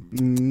love you.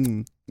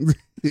 Mm.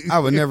 I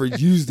would never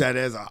use that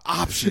as an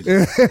option.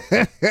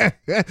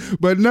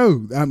 But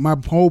no, my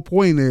whole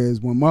point is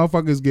when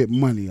motherfuckers get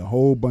money, a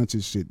whole bunch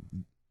of shit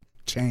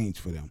change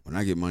for them. When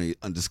I get money,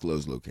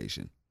 undisclosed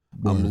location.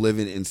 Word. I'm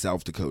living in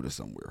South Dakota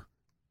somewhere.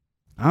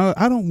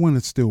 I don't want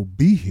to still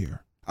be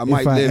here. I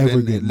might I ever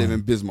live get in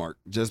money. Bismarck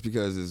just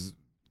because it's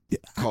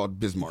called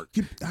Bismarck.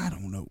 I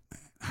don't know,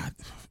 man.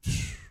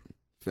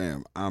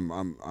 Fam,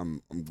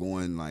 I'm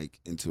going like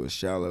into a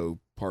shallow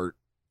part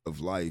of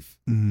life,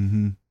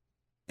 Mm-hmm.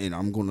 and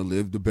I'm gonna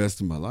live the best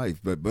of my life.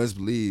 But best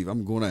believe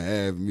I'm gonna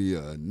have me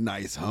a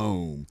nice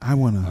home. I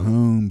want a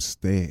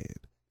homestead.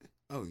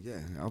 Oh yeah,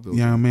 I'll build.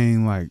 You know what I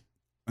mean? Like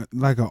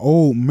an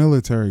old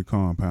military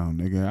compound,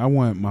 nigga. I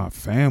want my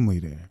family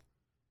there.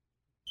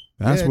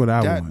 That's what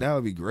I want. That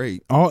would be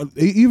great.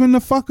 Even the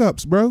fuck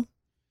ups, bro.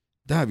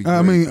 That'd be great.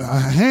 I mean, a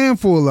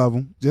handful of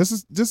them, just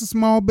a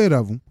small bit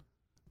of them,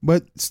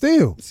 but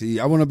still. See,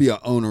 I want to be an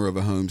owner of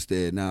a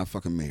homestead, not a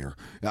fucking mayor.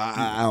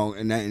 I don't,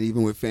 and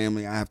even with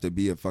family, I have to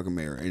be a fucking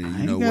mayor. And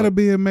you know You gotta what?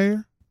 be a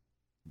mayor.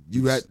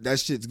 You got that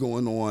shit's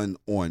going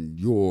on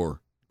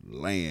your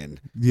land.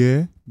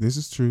 Yeah, this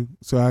is true.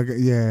 So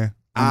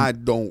I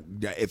don't.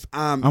 If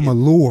I'm a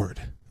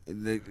lord.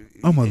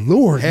 I'm a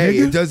lord. Hey,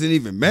 nigga. it doesn't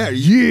even matter.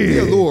 You be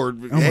a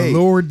lord. I'm Hey, a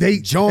lord.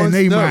 Jon and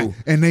they Snow.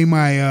 they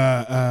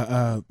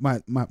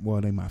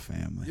my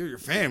family. You're your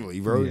family,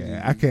 bro.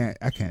 Yeah, I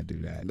can't do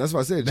that. That's why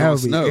I said That Jon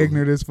would be Snow.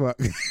 ignorant as fuck.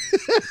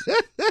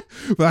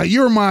 Like,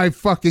 you're my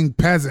fucking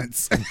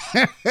peasants.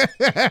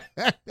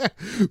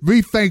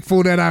 Be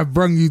thankful that I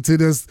brung you to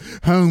this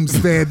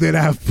homestead that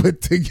I've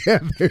put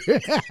together.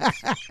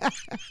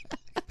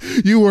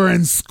 You were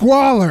in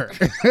squalor.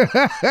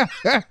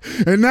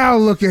 And now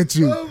look at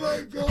you.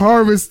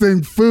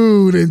 Harvesting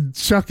food and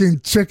chucking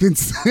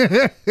chickens.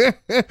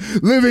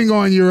 Living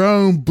on your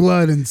own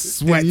blood and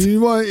sweat. And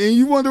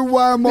you wonder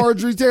why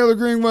Marjorie Taylor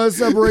Greene wants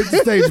to separate the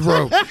states,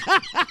 bro.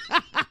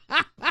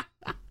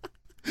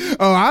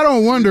 Oh, I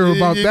don't wonder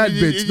about that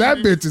bitch. That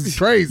bitch is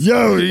crazy.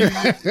 Yo,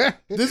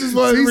 this is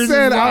what She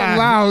said out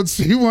loud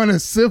she want a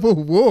civil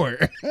war.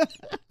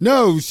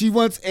 No, she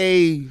wants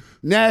a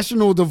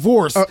national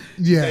divorce.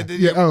 Yeah.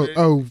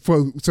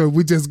 So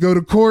we just go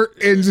to court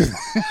and just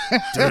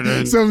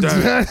some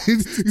judge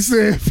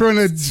said from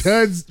a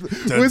judge.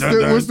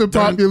 What's the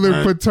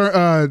popular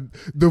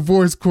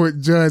divorce court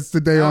judge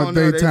today on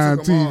daytime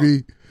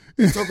TV?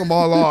 They took them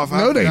all off.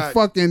 No, they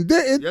fucking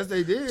didn't. Yes,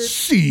 they did.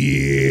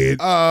 Shit.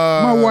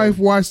 My wife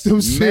watched them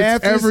shits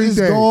Mathis every is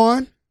day.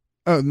 gone.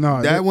 Oh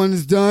no, That one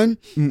is done.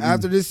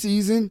 After this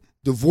season,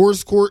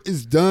 divorce court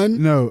is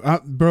done. No,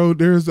 bro,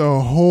 there's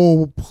a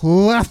whole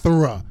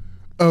plethora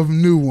of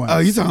new ones. Oh,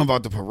 you talking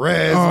about the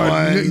Perez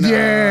one?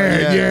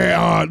 Yeah.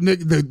 Oh,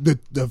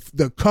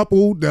 the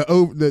couple,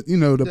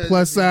 the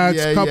plus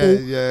size couple.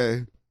 Yeah.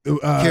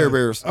 Care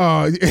Bears.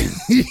 Oh,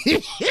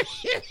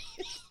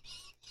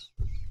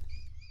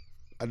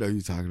 I know who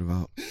you're talking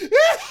about.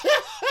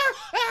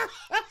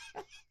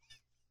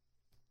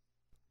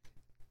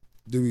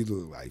 Do we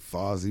look like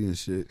Fozzie and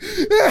shit?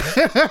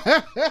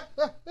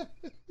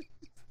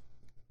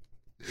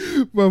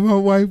 But my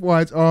wife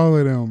watched all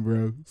of them,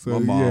 bro. So,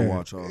 My mom yeah.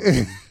 watch all of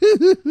them.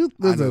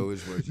 I know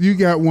which one You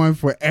got one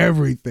for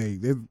everything.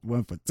 There's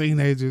one for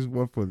teenagers,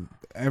 one for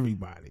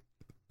everybody.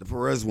 The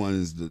Perez one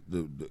is the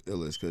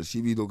illest because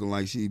she be looking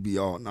like she be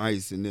all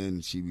nice and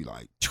then she be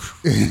like,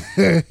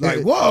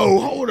 whoa,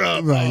 hold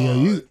up.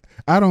 Like,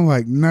 I don't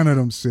like none of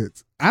them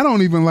shits. I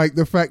don't even like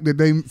the fact that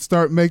they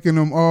start making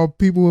them all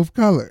people of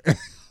color.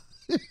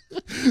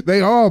 They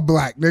all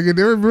black, nigga.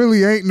 There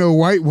really ain't no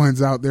white ones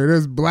out there.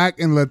 There's black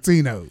and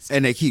Latinos.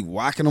 And they keep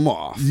whacking them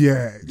off.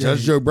 Yeah.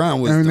 Judge Joe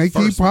Brown was and the they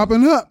first keep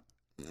popping up.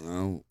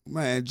 Oh,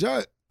 man,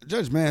 Judge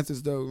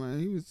Mathis, though, man,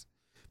 he was...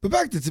 But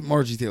back to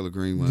Margie Taylor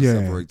Greene want to Yeah.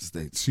 separate the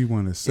states. She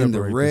wanted to separate In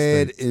the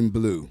red states. and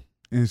blue.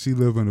 And she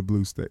live in a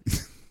blue state.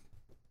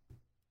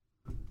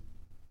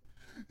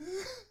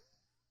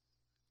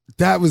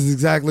 That was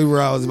exactly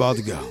where I was about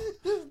to go.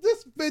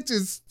 This bitch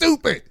is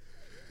stupid.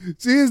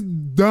 She is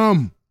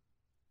dumb.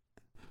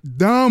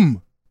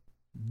 Dumb.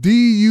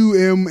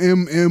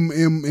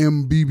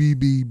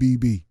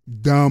 DUMMMMMBBBBB.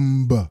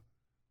 Dumb.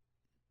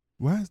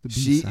 Why is the B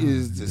She silent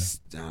is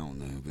today? the, I don't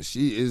know, but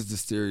she is the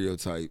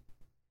stereotype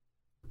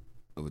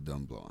of a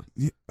dumb blonde.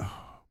 Yeah.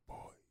 Oh boy.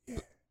 Yeah.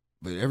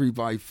 But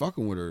everybody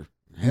fucking with her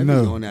heavy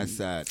No. on that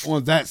side.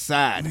 On that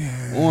side.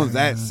 On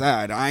that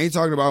side. I ain't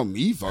talking about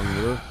me fucking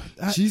with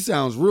her. She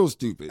sounds real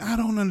stupid. I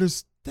don't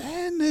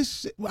understand this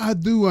shit. Well, I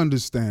do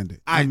understand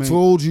it. I mean,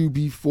 told you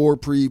before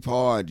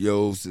pre-pod,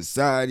 yo,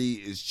 society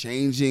is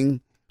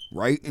changing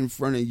right in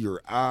front of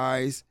your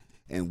eyes,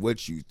 and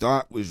what you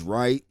thought was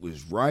right.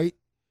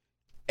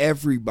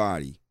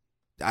 Everybody,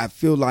 I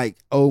feel like,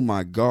 oh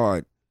my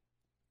God,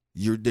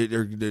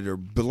 they're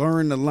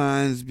blurring the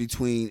lines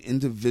between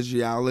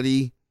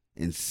individuality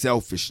and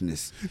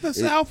selfishness. The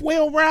South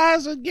will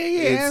rise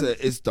again.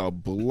 It's the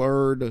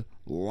blurred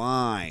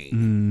line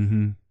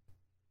Mm-hmm.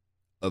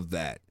 of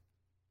that.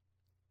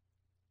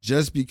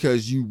 Just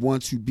because you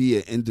want to be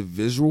an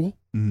individual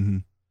Mm-hmm.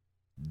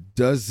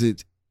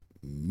 doesn't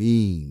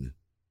mean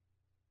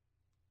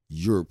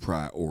you're a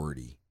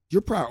priority.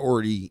 You're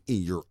priority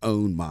in your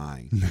own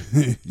mind.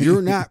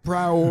 You're not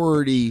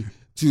priority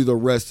to the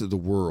rest of the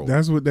world.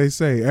 That's what they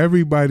say.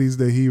 Everybody's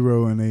the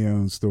hero in their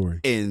own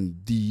story.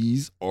 And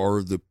these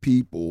are the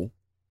people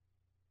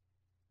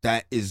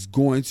that is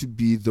going to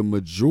be the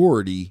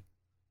majority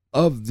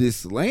of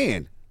this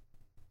land.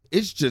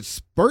 It's just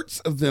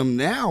spurts of them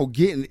now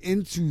getting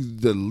into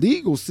the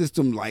legal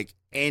system like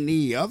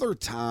any other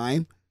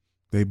time.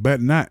 They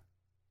bet not.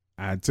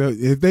 I tell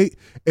you,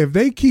 if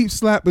they keep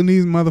slapping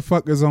these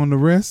motherfuckers on the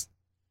wrist,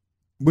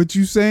 what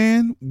you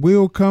saying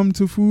will come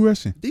to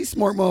fruition. These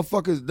smart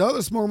motherfuckers, the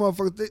other smart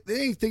motherfuckers,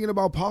 they ain't thinking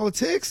about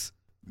politics.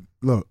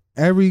 Look,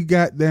 every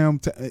goddamn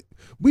time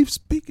we've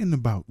spoken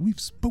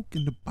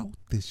about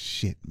this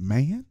shit,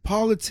 man.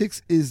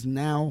 Politics is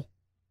now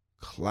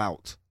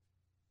clout.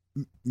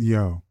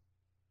 Yo,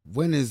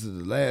 When is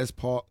the last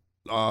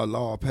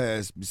law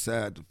passed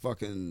beside the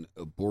fucking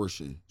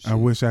abortion shit? I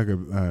wish I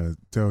could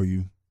tell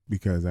you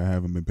because I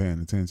haven't been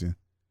paying attention.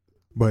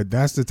 But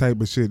that's the type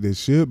of shit that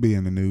should be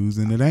in the news,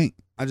 and it ain't.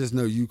 I just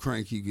know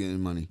Ukraine keep getting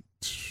money.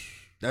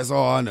 That's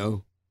all I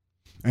know.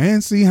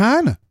 And see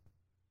Hina.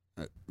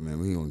 Man,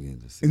 we gonna get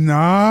into this.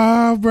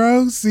 Nah,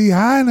 bro. See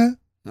Hina.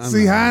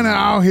 See Hina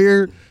out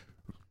here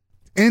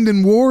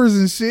ending wars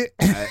and shit.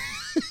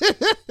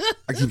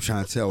 I keep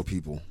trying to tell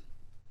people.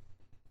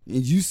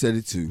 And you said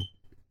it too.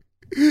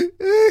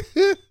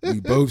 We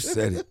both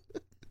said it.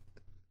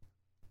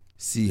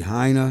 See,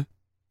 Hina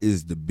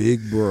is the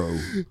big bro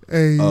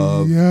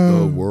of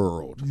the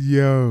world.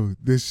 Yo,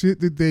 the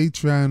shit that they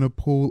trying to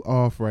pull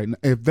off right now.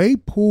 If they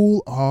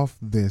pull off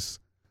this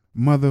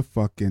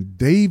motherfucking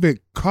David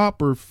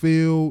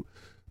Copperfield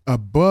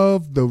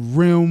above the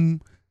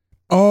rim,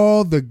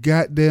 all the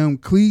goddamn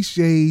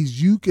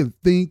cliches you can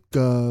think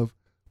of,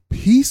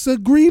 peace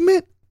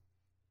agreement,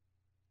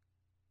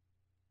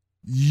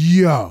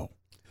 yo.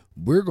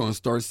 We're going to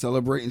start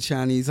celebrating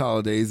Chinese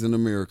holidays in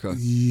America.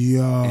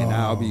 Yo. And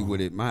I'll be with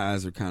it. My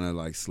eyes are kind of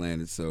like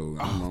slanted, so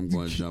I'm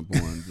going to jump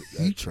on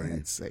that You train.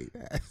 can't say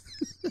that.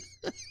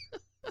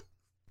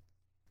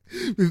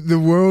 The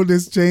world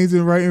is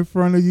changing right in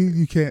front of you.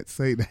 You can't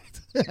say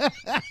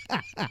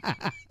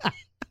that.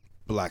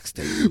 Black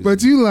state.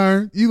 But you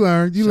learn. You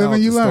live and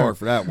you learn. Star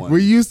for that one.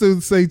 We used to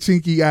say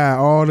chinky eye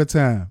all the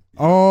time.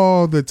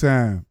 All the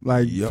time.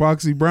 Like Yep.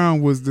 Foxy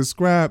Brown was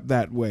described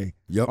that way.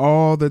 Yep.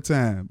 All the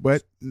time.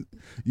 But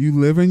you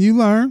live and you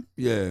learn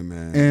Yeah,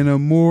 man. in a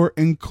more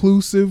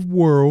inclusive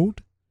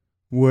world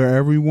where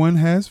everyone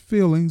has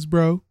feelings,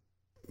 bro.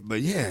 But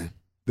yeah.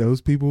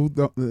 Those people,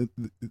 the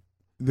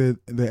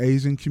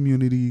Asian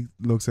community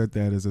looks at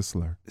that as a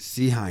slur.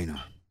 See,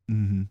 Hina.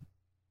 Mm-hmm.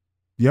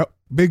 Yep.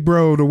 Big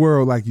bro of the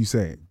world, like you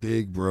said.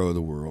 Big bro of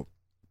the world.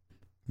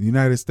 The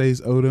United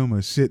States owe them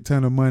a shit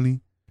ton of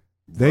money.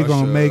 They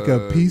going to make a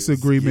Russia peace is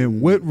agreement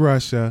getting- with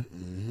Russia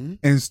Mm-hmm.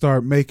 and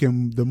start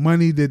making the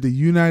money that the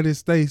United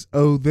States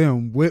owe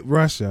them with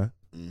Russia.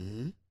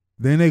 Mm-hmm.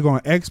 Then they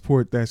going to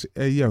export that shit.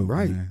 Hey, yo,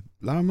 Right. man.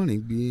 A lot of money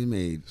being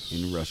made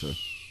in Russia.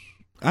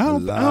 I A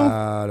don't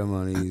lot of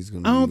money is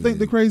going to I don't think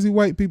the crazy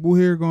white people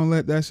here going to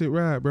let that shit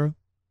ride, bro.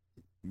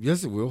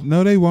 Yes, it will.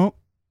 No, they won't.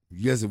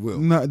 Yes, it will.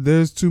 No,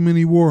 there's too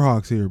many war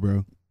hawks here,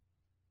 bro.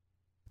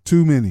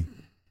 Too many.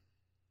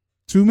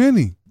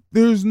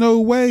 There's no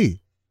way.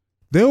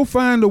 They'll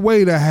find a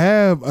way to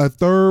have a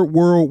third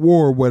world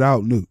war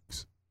without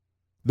nukes.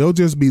 They'll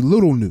just be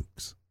little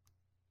nukes.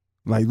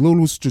 like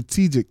little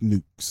strategic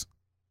nukes,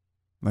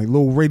 like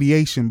little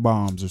radiation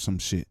bombs or some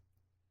shit.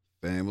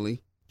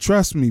 Family.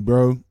 Trust me,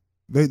 bro.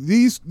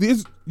 We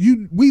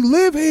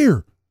live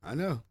here. I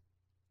know.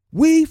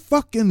 We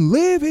fucking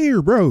live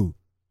here, bro.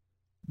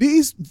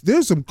 There's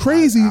some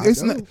crazy.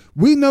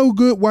 We know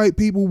good white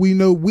people.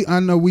 I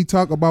know we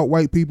talk about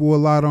white people a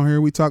lot on here.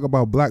 We talk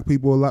about black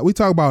people a lot. We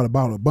talk about a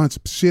bunch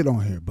of shit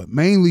on here, but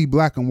mainly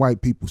black and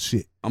white people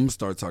shit. I'm gonna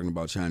start talking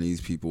about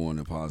Chinese people on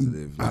the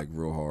positive, like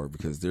real hard,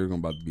 because they're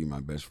about to be my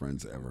best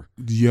friends ever.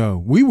 Yo,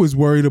 we was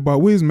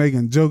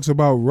making jokes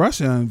about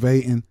Russia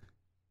invading.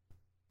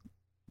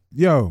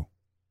 Yo,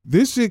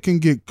 this shit can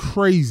get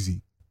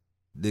crazy.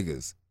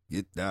 Niggas,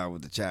 get down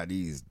with the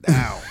Chinese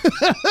down.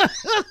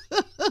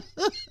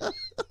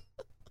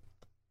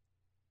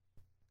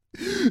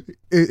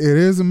 It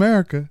is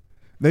America.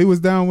 They was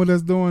down with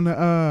us during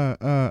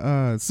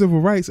the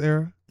civil rights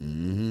era,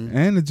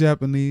 and the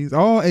Japanese,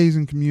 all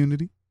Asian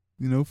community,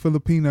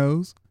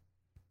 Filipinos.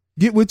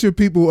 Get with your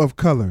people of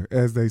color,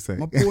 as they say.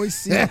 My boy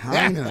C.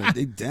 Heina,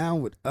 they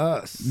down with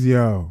us.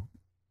 Yo,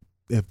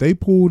 if they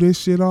pull this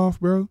shit off,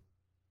 bro,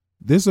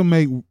 this will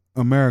make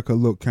America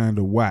look kind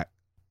of whack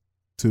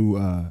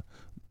to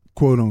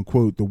quote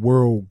unquote the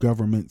world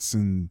governments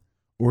and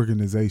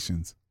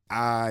organizations.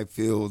 I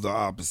feel the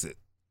opposite.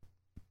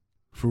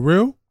 For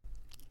real?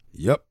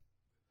 Yep.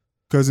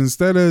 Because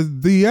instead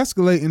of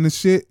de-escalating the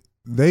shit,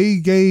 they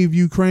gave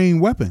Ukraine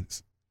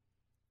weapons.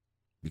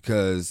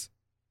 Because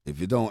if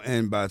it don't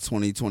end by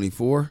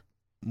 2024,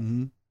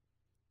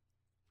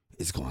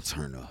 it's going to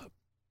turn up.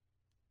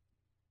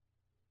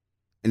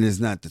 And it's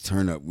not the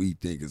turn up we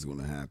think is going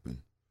to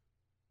happen.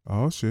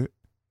 Oh, shit.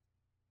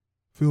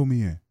 Fill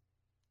me in.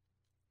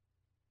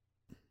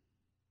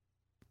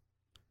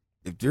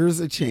 If there's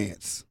a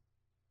chance,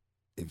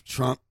 if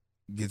Trump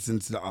gets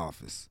into the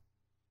office.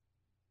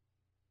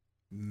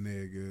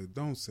 Nigga,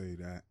 don't say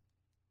that.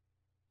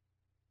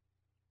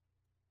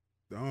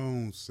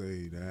 Don't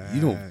say that.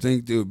 You don't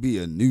think there'll be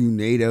a new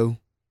NATO?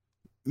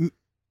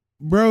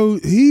 Bro,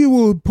 he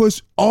will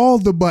push all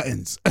the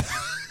buttons.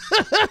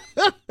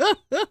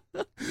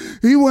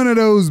 He one of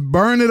those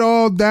burn it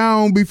all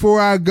down before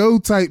I go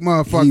type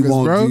motherfuckers, He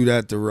won't bro. do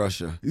that to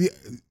Russia.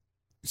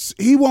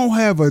 He won't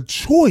have a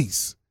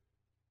choice.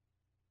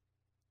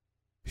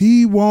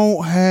 He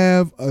won't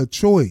have a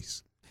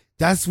choice.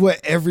 That's what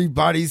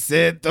everybody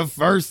said the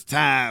first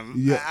time.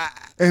 Yeah.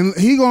 And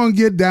he gonna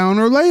get down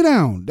or lay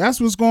down.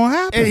 That's what's gonna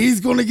happen. And he's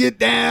gonna get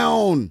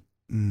down.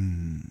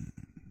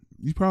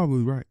 You're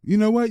probably right. You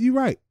know what? You're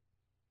right.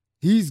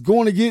 He's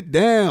gonna get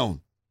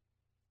down.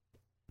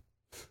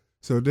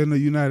 So then the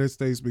United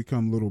States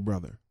become little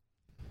brother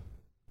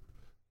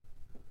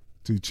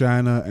to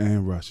China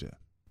and Russia.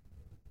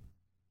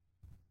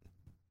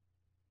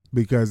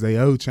 Because they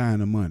owe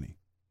China money.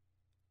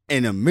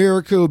 And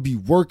America will be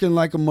working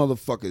like a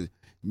motherfucker,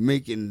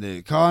 making the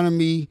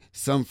economy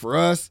some for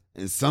us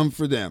and some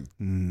for them.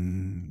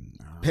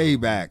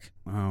 Payback.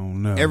 I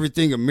don't know.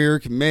 Everything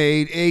America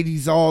made,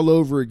 80s all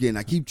over again.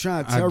 I keep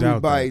trying to tell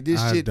everybody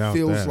this shit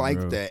feels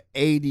like the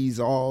 80s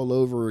all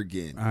over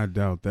again. I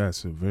doubt that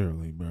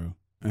severely, bro.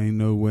 Ain't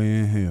no way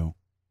in hell.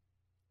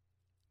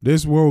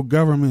 This world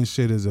government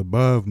shit is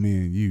above me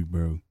and you,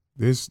 bro.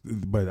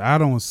 But I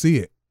don't see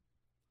it.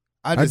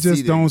 I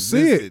just don't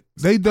see it.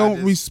 They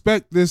don't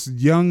respect this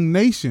young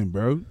nation,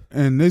 bro.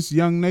 And this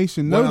young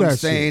nation know that shit. What I'm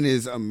saying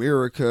is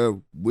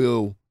America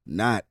will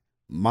not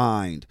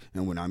mind.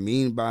 And when I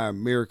mean by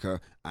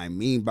America, I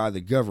mean by the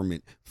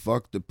government.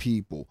 Fuck the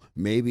people.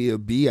 Maybe it'll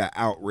be an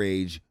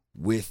outrage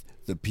with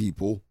the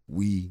people.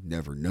 We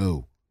never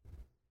know.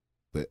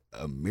 But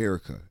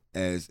America,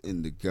 as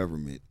in the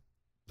government,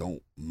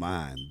 don't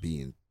mind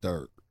being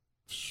third.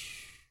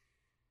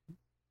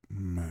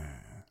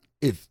 Man.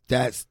 If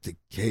that's the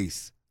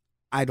case,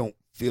 I don't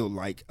feel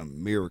like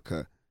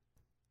America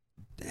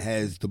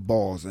has the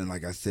balls. And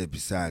like I said,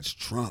 besides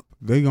Trump,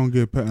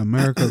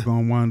 America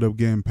gonna wind up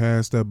getting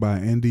passed up by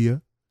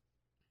India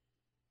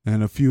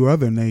and a few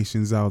other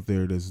nations out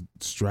there that's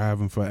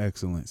striving for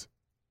excellence.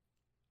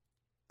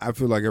 I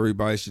feel like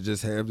everybody should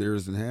just have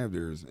theirs and have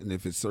theirs. And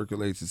if it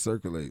circulates, it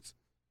circulates.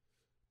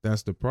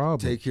 That's the problem.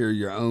 Take care of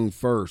your own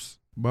first.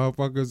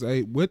 Motherfuckers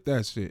ain't with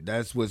that shit.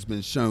 That's what's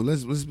been shown.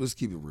 Let's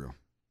keep it real.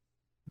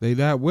 They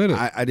not with it.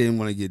 I didn't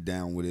want to get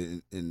down with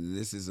it, and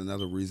this is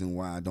another reason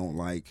why I don't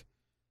like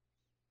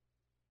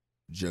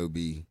Joe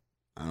B.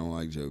 I don't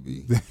like Joe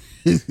B.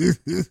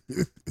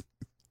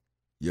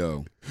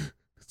 Yo.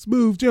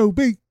 Smooth Joe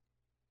B.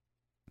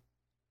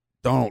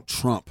 Donald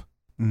Trump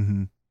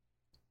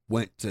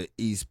went to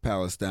East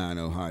Palestine,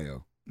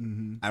 Ohio.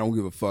 I don't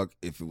give a fuck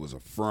if it was a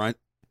front.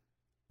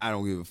 I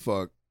don't give a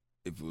fuck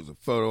if it was a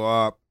photo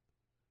op.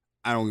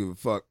 I don't give a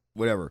fuck,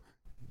 whatever.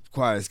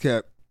 Quiet as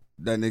kept.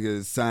 That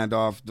nigga signed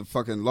off the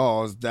fucking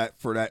laws that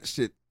for that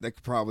shit that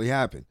could probably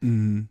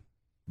happen.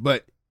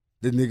 But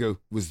the nigga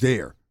was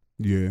there.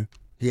 Yeah.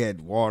 He had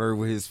water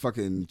with his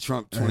fucking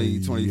Trump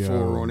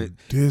 2024 on it.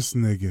 This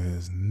nigga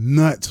is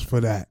nuts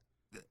for that.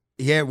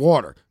 He had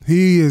water.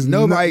 He is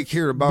Nobody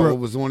cared about what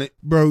was on it.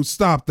 Bro,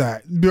 stop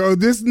that. Bro,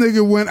 this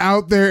nigga went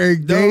out there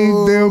and gave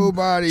them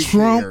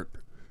Trump cared.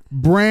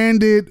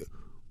 branded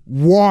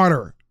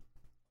water.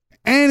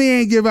 And he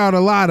ain't give out a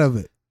lot of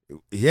it.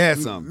 He had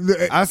some.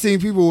 I seen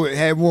people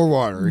had more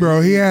water.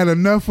 Bro, he had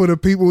enough for the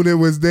people that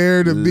was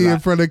there to be in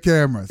front of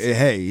cameras.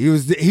 Hey, he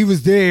was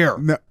there.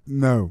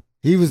 No.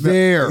 He was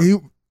there.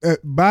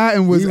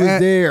 Biden was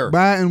there.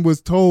 Biden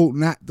was told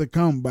not to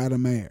come by the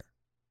mayor.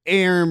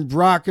 Aaron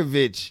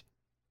Brockovich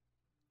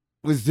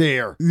was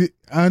there.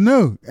 I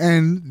know.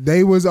 And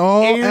they was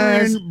all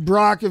Aaron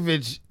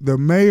Brockovich. The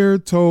mayor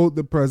told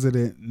the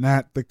president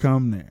not to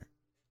come there.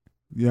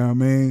 You know what I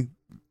mean?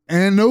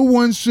 And no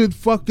one should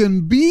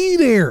fucking be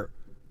there.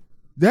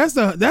 That's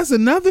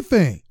another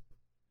thing.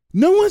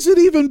 No one should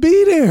even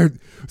be there.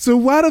 So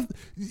why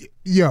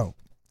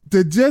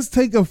to just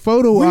take a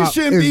photo we out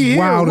shouldn't is be here.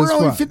 wild We're as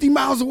only fuck. 50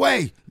 miles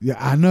away. Yeah,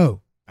 I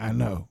know.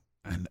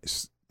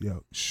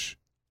 Yo, shh.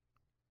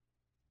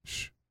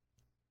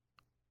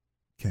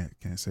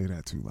 Can't say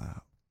that too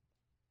loud.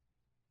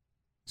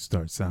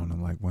 Start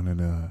sounding like one of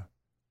the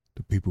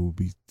people who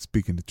be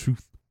speaking the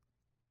truth.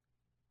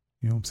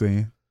 You know what I'm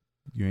saying?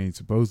 You ain't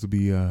supposed to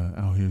be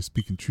out here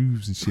speaking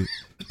truths and shit.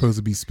 Supposed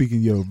to be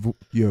speaking your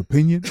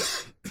opinion,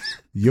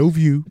 your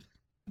view,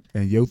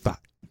 and your thought.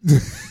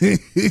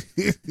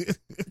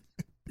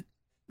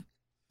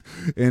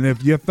 And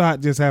if your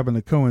thought just happened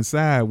to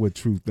coincide with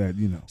truth, that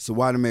So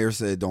why the mayor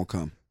said don't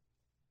come?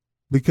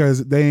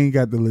 Because they ain't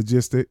got the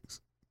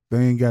logistics, they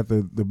ain't got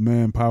the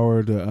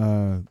manpower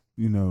to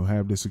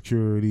have the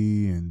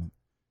security and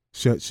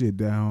shut shit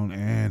down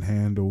and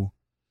handle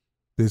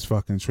this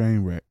fucking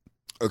train wreck.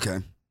 Okay.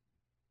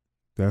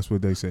 That's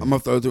what they say. I'm gonna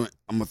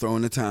throw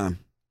in the time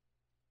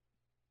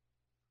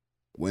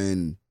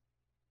when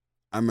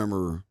I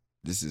remember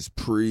this is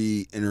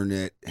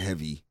pre-internet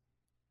heavy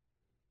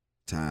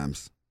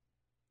times.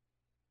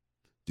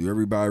 Do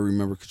everybody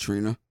remember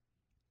Katrina?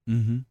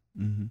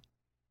 Mm-hmm. Mm-hmm.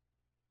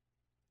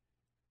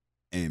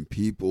 And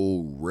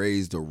people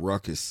raised a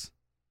ruckus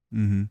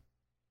Mm-hmm.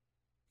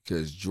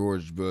 because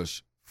George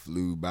Bush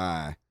flew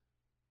by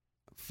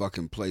a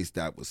fucking place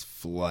that was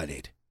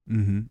flooded.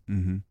 Mm-hmm.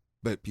 Mm-hmm.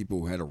 But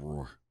people had a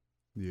roar.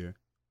 Yeah.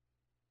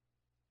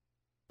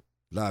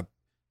 The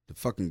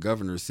fucking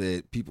governor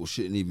said people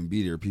shouldn't even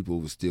be there. People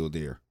was still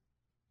there.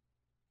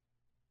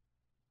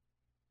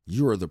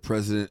 You are the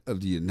president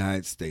of the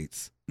United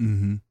States.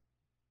 Mm-hmm.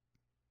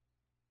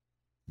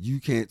 You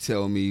can't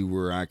tell me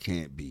where I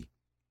can't be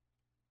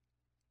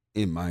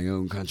in my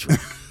own country.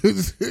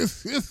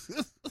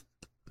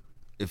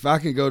 If I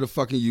can go to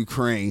fucking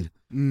Ukraine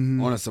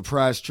on a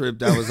surprise trip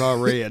that was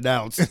already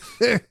announced,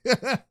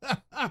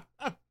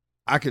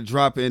 I could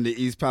drop into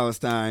East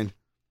Palestine,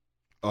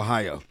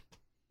 Ohio.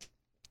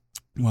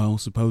 Well,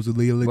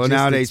 supposedly a logistics. Well,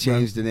 now they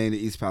changed the name to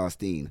East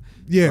Palestine.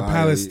 Yeah,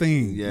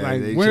 Palestine. Yeah,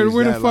 like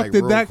where the fuck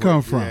did that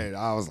come from? Yeah,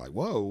 I was like,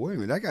 whoa, wait a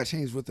minute, that got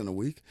changed within a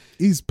week.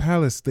 East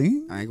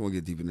Palestine. I ain't gonna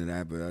get deep into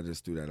that, but I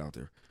just threw that out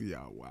there. Yeah,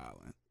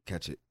 wildin'.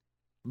 Catch it.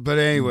 But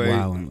anyway,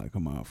 wildin' like a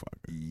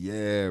motherfucker.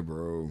 Yeah,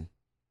 bro.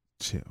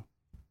 Chill.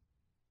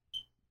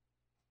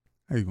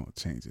 How you gonna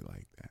change it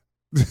like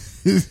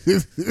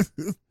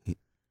that?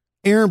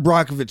 Aaron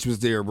Brockovich was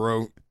there,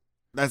 bro.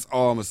 That's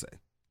all I'm gonna say.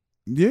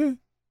 Yeah.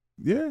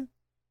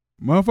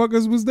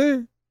 Motherfuckers was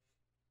there.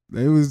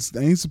 They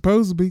ain't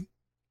supposed to be.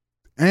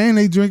 And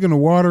they drinking the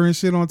water and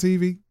shit on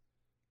TV.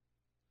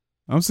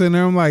 I'm sitting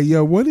there, I'm like,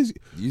 yo, what is...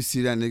 You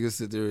see that nigga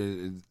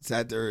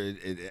sat there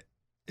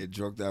and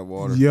drunk that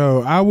water?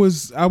 Yo,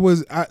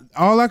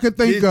 all I could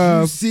think Did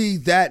of... you see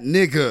that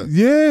nigga?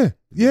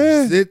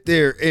 Yeah. Sit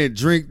there and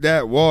drink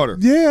that water.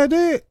 Yeah,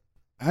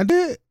 I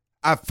did.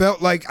 I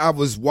felt like I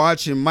was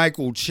watching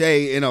Michael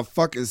Che in a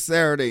fucking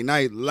Saturday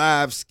Night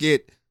Live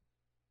skit.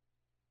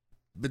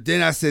 But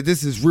then I said,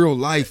 this is real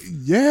life.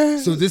 Yeah.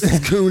 So this is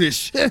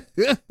goonish.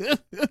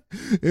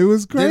 It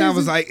was crazy. Then I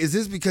was like, is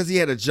this because he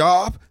had a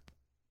job?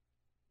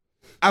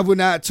 I would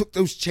not have took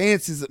those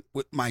chances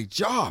with my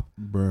job.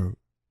 Bro.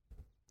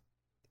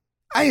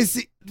 I didn't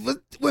see. Wait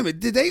a minute,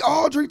 did they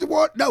all drink the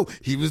water? No,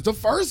 he was the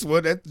first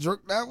one that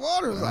drank that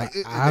water.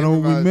 I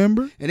don't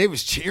remember. And they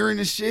was cheering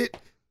and shit.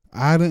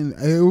 I didn't.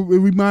 It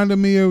reminded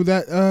me of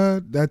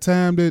that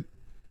time that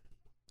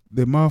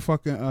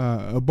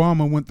motherfucking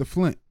Obama went to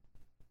Flint.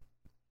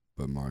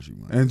 But Margie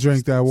went and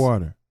drank that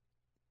water.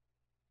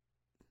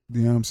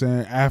 You know what I'm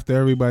saying? After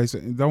everybody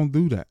said, don't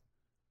do that.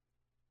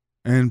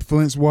 And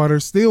Flint's water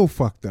still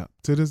fucked up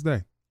to this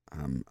day.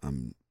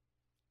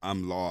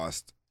 I'm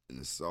lost in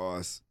the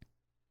sauce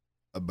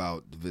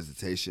about the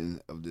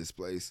visitation of this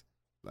place.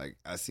 Like,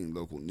 I seen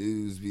local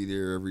news be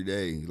there every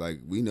day. Like,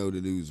 we know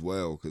the news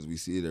well because we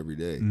see it every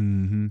day.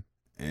 Mm-hmm.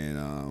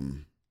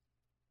 And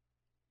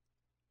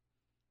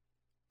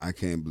I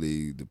can't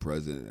believe the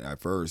president at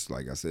first,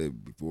 like I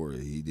said before,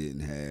 he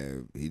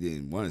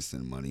didn't want to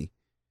send money,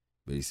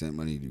 but he sent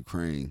money to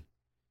Ukraine.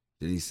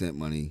 Then he sent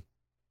money.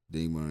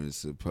 Then he wanted a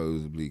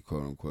supposedly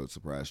quote unquote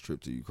surprise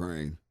trip to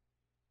Ukraine.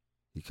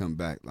 He come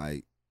back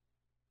like,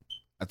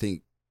 I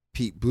think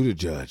Pete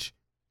Buttigieg,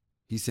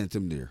 he sent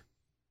him there.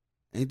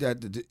 Ain't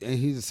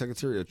he's the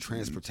Secretary of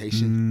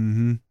Transportation?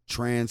 Mm-hmm.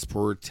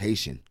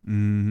 Transportation.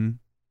 Mm-hmm.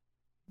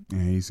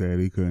 And he said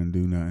he couldn't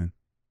do nothing.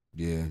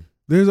 Yeah.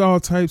 There's all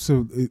types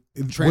of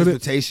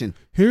transportation.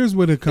 Here's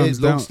what it comes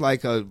down. It looks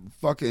like a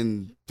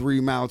fucking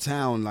 3 mile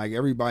town. Like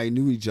everybody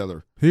knew each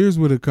other. Here's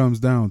what it comes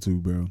down to,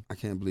 bro. I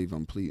can't believe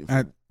I'm pleading.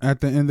 At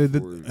the end of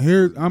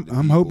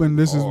I'm hoping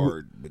this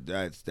hard, but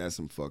that's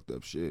some fucked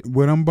up shit.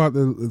 What I'm about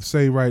to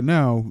say right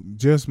now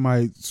just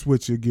might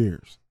switch your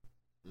gears,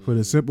 for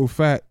the simple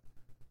fact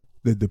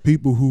that the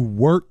people who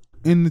work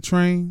in the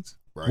trains,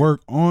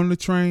 work on the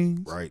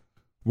trains,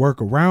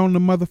 work around the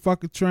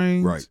motherfucking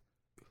trains, right.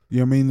 You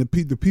know what I mean?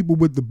 The people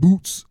with the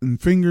boots and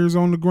fingers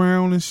on the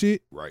ground and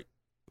shit. Right.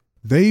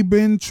 They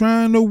been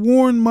trying to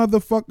warn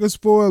motherfuckers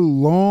for a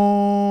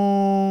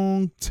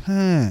long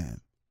time.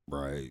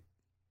 Right.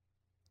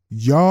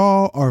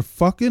 Y'all are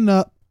fucking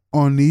up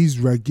on these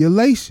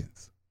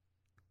regulations.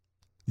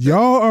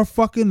 Y'all are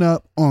fucking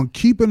up on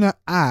keeping an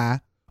eye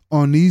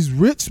on these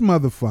rich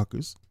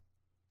motherfuckers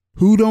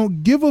who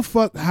don't give a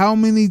fuck how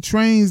many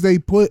trains they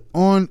put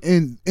on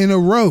in a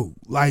row.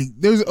 Like,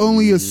 there's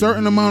only a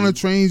certain amount of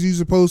trains you're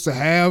supposed to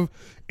have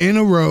in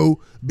a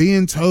row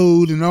being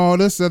towed and all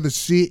this other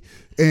shit,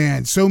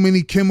 and so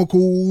many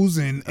chemicals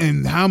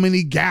and how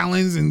many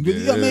gallons and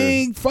I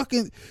mean,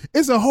 fucking,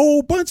 it's a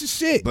whole bunch of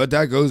shit. But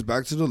that goes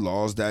back to the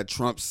laws that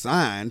Trump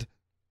signed.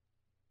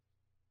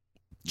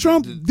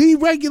 Trump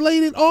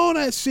deregulated all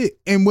that shit.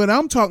 And what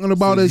I'm talking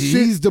about is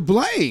shit. He's to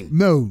blame.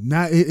 No,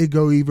 not it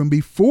go even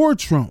before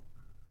Trump.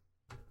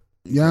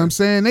 You know what I'm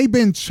saying? They've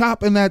been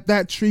chopping at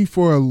that tree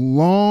for a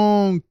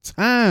long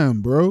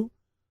time, bro.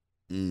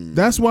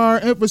 That's why our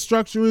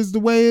infrastructure is the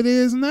way it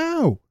is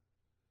now.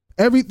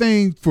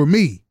 Everything for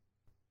me,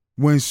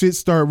 when shit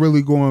start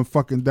really going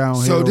fucking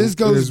downhill. So this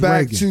goes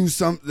back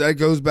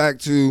Reagan.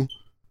 to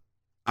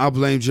I'll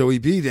blame Joey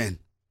B then.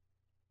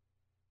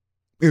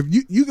 If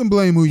you can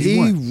blame who you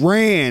want. He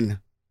ran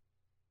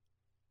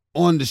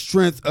on the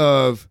strength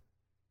of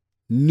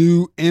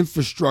new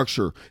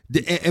infrastructure.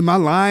 Am I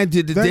lying?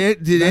 Did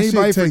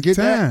anybody forget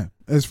that?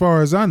 As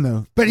far as I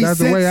know. But he That's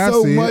sent the way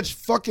so I see much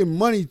fucking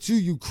money to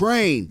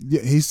Ukraine.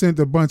 Yeah, he sent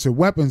a bunch of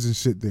weapons and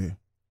shit there.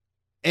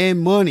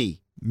 And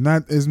money.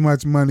 Not as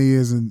much money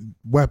as in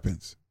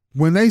weapons.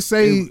 When they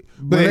say,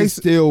 but it's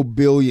still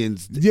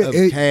billions of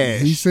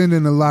cash. He's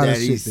sending a lot of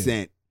shit. He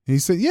sent. He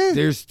said, yeah.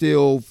 There's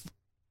still.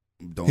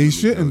 He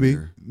shouldn't be.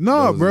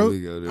 No, bro.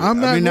 I'm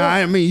not.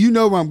 I mean, you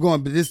know where I'm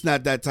going, but it's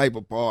not that type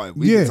of part.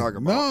 We can talk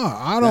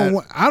about.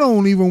 No, I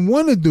don't even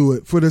want to do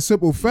it for the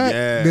simple fact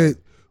that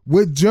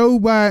what Joe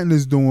Biden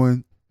is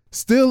doing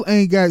still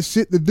ain't got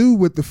shit to do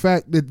with the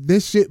fact that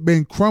this shit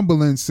been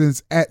crumbling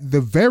since at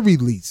the very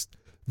least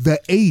the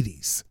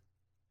 80s.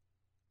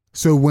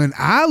 So when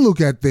I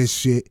look at this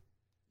shit,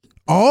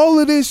 all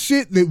of this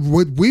shit that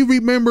what we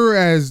remember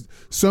as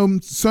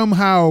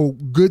somehow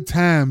good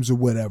times or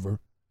whatever.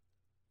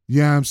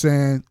 You know what I'm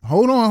saying?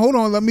 Hold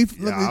on. Let me.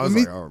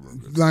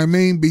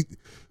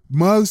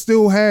 Muggs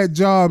still had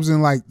jobs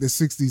in like the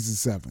 60s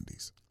and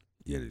 70s.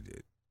 Yeah, they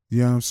did.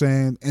 You know what I'm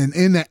saying? And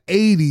in the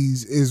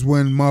 80s is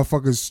when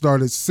motherfuckers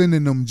started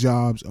sending them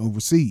jobs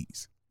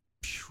overseas.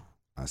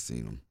 I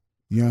seen them.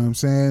 You know what I'm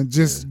saying?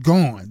 Just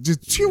gone.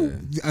 Just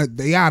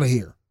they out of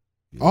here.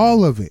 Yeah.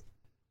 All of it.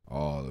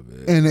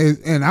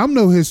 And I'm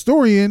no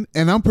historian,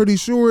 and I'm pretty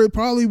sure it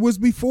probably was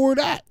before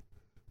that.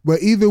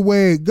 But either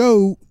way it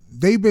go,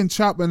 they've been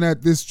chopping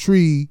at this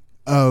tree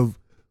of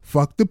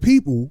fuck the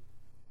people.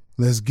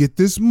 Let's get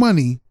this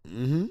money.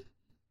 Mm-hmm.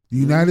 The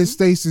United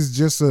States is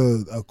just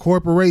a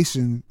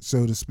corporation,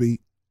 so to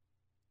speak.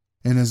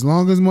 And as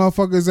long as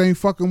motherfuckers ain't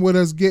fucking with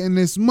us getting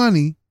this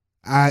money,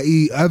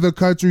 i.e. other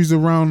countries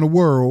around the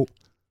world,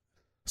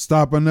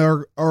 stopping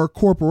our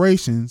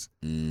corporations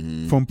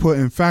from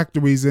putting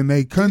factories in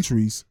their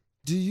countries,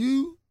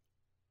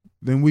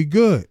 then we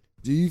good.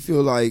 Do you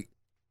feel like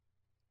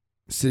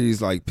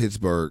cities like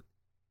Pittsburgh,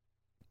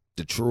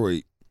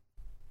 Detroit,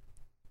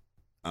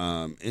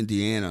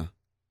 Indiana,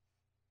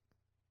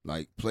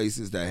 like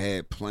places that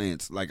had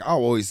plants, like I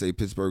always say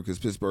Pittsburgh because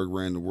Pittsburgh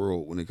ran the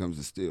world when it comes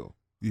to steel.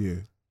 Yeah.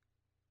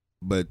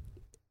 But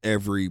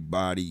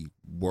everybody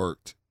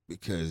worked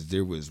because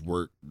there was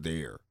work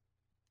there.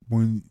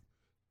 When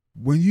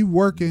you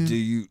working, do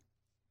you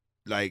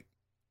like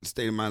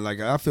state of mind?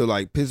 Like I feel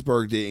like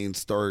Pittsburgh didn't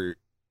start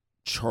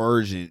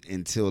charging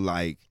until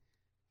like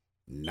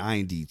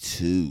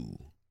 92,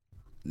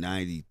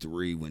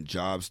 93 when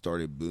jobs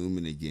started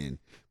booming again.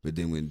 But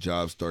then when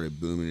jobs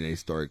started booming, they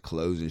started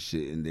closing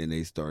shit, and then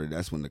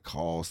that's when the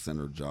call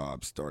center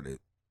jobs started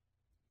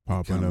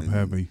popping up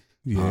heavy.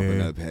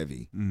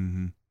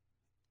 Mm-hmm.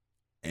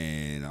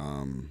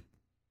 And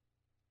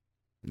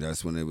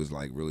that's when it was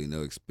like really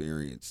no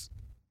experience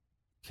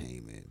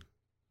came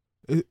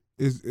in.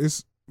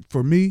 It's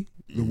for me,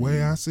 the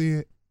way I see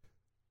it,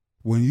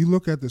 when you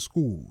look at the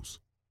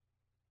schools,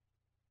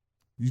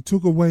 you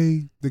took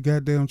away the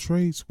goddamn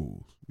trade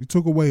schools. You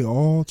took away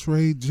all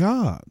trade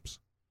jobs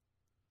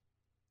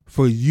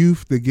for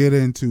youth to get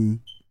into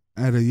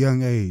at a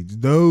young age.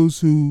 Those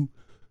who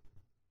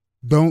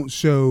don't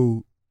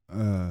show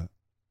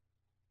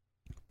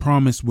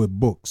promised with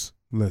books,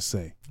 let's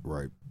say.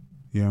 Right.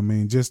 You know what I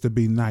mean? Just to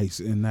be nice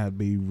and not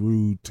be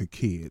rude to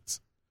kids.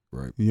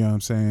 Right. You know what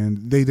I'm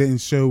saying? They didn't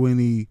show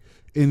any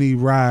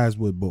rise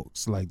with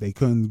books. Like they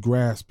couldn't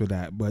grasp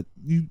that. But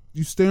you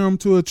steer them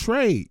to a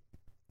trade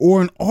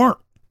or an art.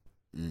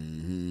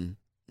 Mm-hmm.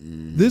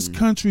 Mm-hmm. This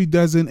country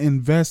doesn't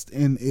invest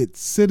in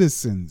its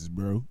citizens,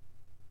 bro.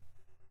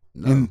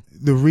 No. And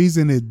the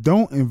reason it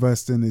don't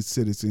invest in its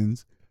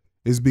citizens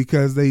is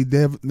because they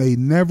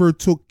never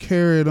took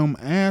care of them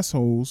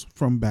assholes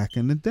from back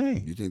in the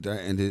day. You think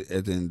that ended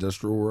at the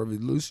Industrial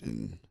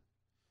Revolution?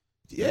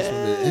 Yeah,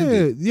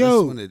 That's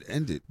when it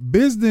ended.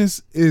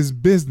 Business is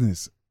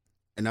business,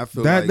 and I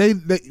feel that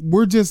like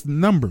we're just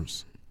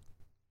numbers.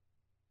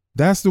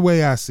 That's the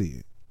way I see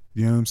it.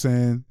 You know what I'm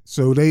saying?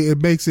 So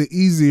it makes it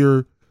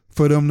easier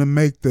for them to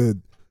make the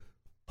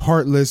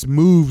heartless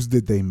moves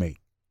that they make.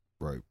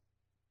 Right.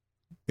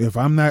 If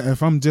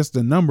I'm just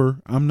a number,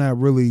 I'm not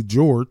really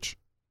George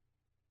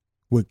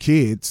with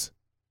kids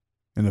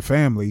and a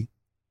family.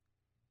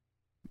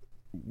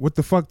 What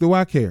the fuck do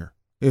I care?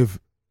 If,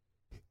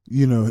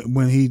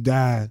 when he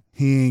died,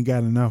 he ain't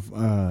got enough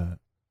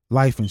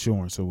life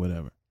insurance or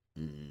whatever.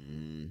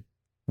 Mm-hmm.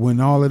 When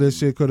all of this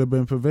shit could have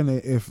been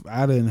prevented if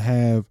I didn't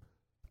have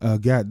a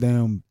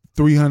goddamn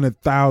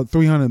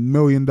 $300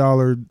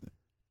 million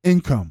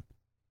income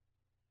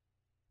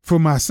for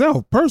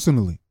myself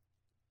personally.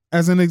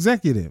 As an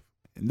executive.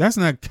 And that's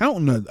not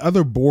counting the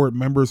other board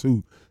members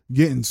who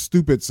getting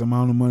stupid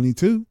amount of money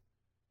too.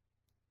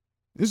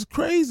 It's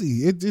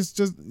crazy. It's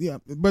just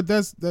but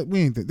this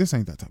ain't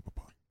that type of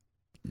part.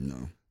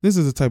 No. This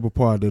is the type of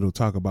part that'll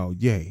talk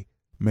about Ye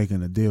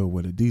making a deal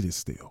with Adidas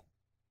still.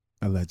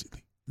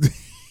 Allegedly.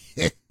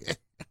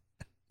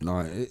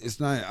 No, it's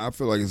not. I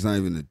feel like it's not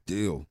even a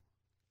deal.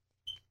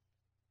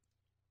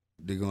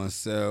 They're gonna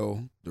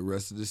sell the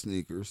rest of the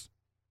sneakers.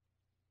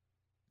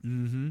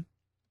 Mm-hmm.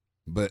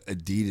 But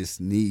Adidas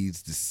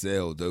needs to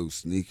sell those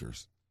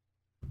sneakers.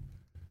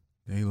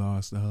 They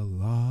lost a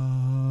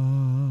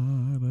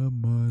lot of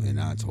money.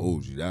 And I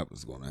told you that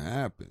was going to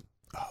happen.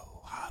 A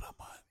lot of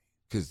money.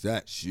 Because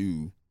that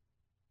shoe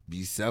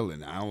be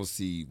selling. I don't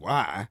see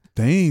why.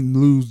 They ain't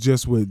lose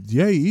just with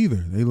Ye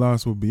either. They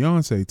lost with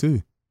Beyonce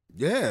too.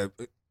 Yeah,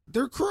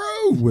 they're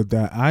crew. With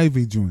that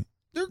Ivy joint.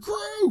 They're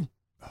crew.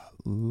 A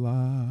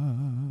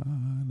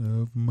lot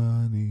of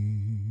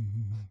money.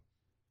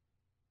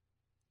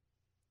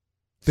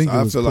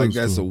 I feel like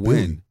that's a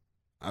win.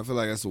 I feel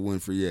like that's a win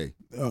for Ye.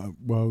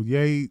 Well,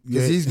 Ye.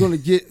 Because he's going to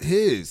get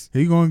his.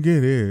 He's going to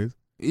get his.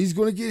 He's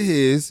going to get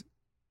his.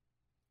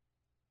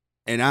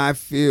 And I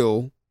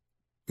feel,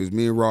 because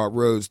me and Rob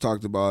Rhodes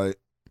talked about it,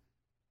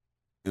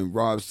 and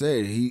Rob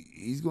said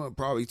he's going to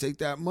probably take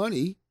that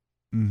money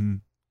mm-hmm.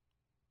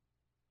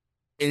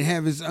 and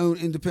have his own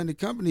independent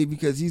company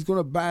because he's going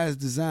to buy his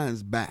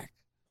designs back.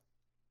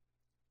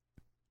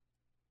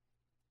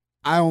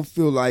 I don't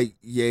feel like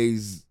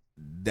Ye's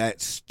that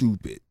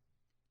stupid.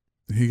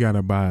 He got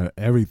to buy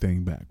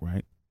everything back,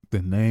 right?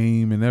 The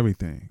name and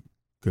everything.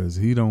 Because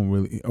he don't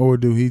really, or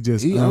do he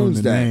just own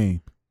the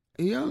name?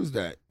 He owns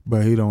that.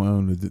 But he don't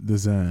own the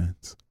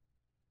designs.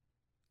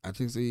 I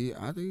think Ye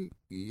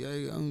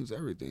owns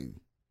everything.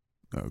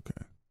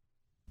 Okay.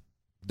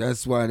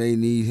 That's why they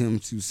need him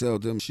to sell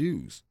them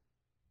shoes.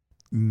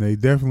 And they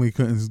definitely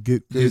couldn't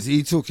get, because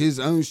he took his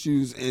own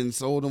shoes and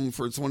sold them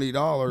for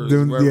 $20.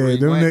 Them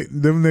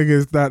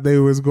niggas thought they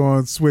was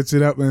going to switch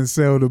it up and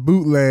sell the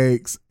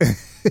bootlegs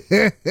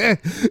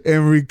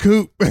and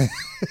recoup.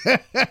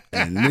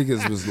 And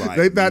niggas was like,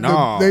 they thought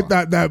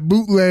that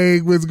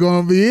bootleg was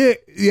going to be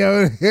it.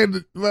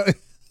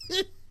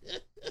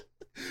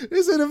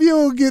 They said, if you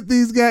don't get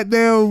these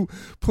goddamn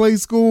play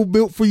school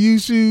built for you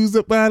shoes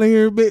up out of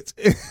here, bitch.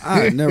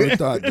 I never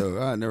thought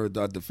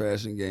the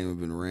fashion game had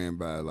been ran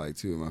by like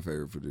two of my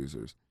favorite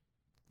producers.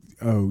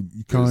 Oh,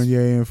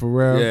 Kanye and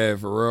Pharrell? Yeah,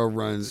 Pharrell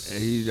runs, and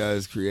he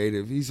does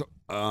creative. He's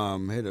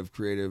head of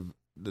creative,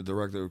 the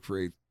director of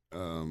creative,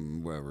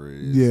 whatever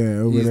it is.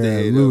 Yeah, over He's there. the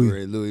head Louis. over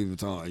at Louis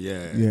Vuitton,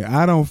 yeah. Yeah,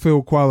 I don't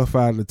feel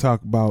qualified to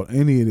talk about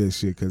any of this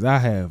shit because I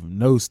have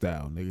no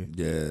style, nigga.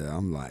 Yeah,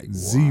 I'm like,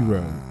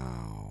 zero.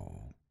 Wow.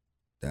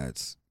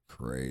 That's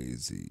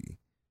crazy.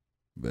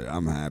 But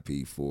I'm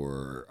happy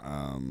for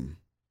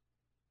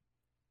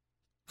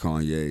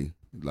Kanye.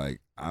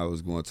 Like, I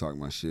was going to talk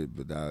my shit,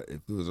 but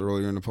if it was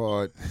earlier in the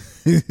pod,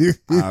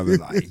 I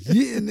was like,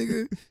 yeah,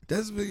 nigga,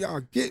 that's what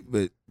y'all get.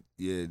 But,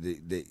 yeah,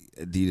 they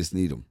Adidas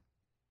need them.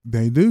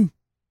 They do.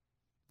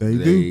 They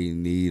do.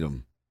 Need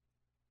them.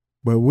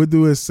 But what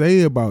do it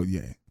say about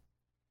Ye?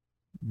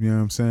 You know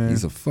what I'm saying?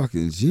 He's a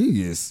fucking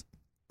genius.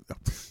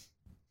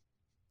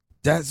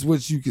 That's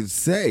what you can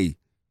say.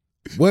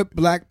 What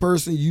black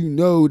person you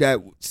know that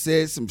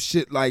said some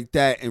shit like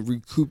that and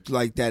recouped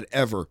like that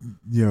ever?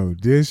 Yo,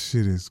 this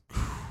shit is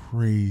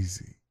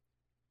crazy.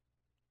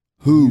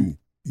 Who?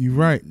 You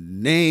right.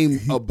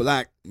 Name a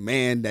black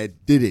man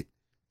that did it.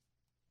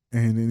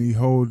 And then he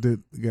hold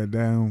the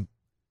goddamn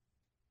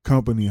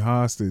company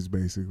hostage,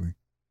 basically.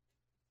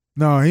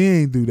 No, he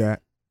ain't do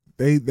that.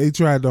 They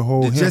tried to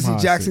hold did him Jesse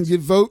hostage. Jackson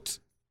get votes?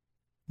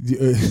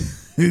 Yeah.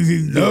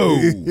 No.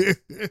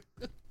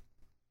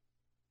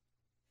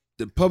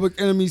 Did Public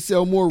Enemy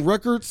sell more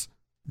records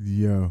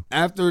Yo.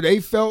 after they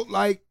felt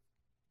like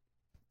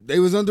they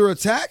was under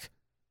attack?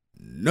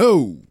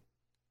 No.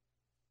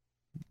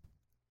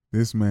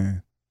 This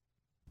man.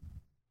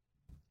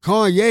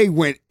 Kanye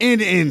went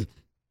in.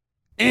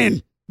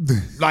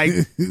 Like,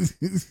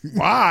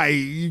 why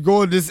you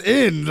going this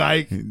in?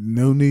 Like,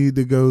 no need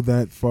to go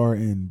that far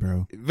in,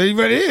 bro. they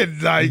went in.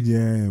 Like,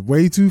 Yeah,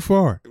 way too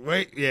far.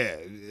 wait, yeah.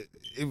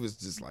 It was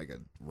just like a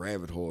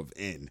rabbit hole of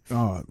in.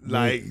 Oh,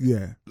 Like,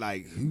 yeah.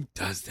 Like, who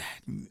does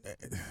that?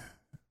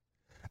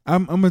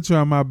 I'm gonna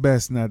try my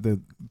best not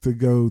to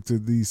go to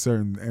these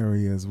certain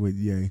areas with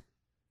Ye.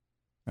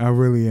 I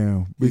really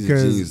am, He's a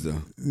because genius,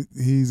 though.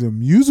 he's a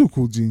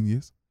musical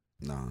genius.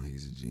 Nah,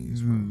 he's a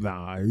genius, bro.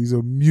 Nah, he's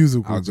a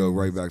musical. I'll go genius.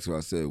 right back to what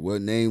I said.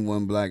 What name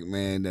one black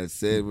man that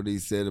said what he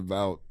said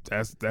about?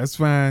 That's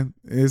fine.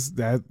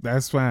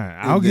 That's fine.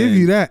 I'll And give then-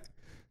 you that.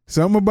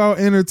 Something about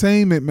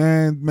entertainment,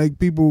 man, make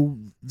people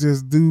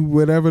just do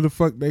whatever the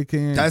fuck they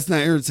can. That's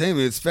not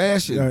entertainment. It's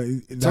fashion.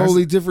 That's-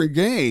 Totally different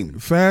game.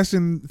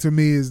 Fashion to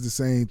me is the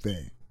same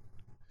thing.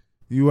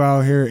 You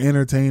out here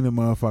entertaining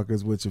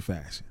motherfuckers with your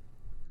fashion.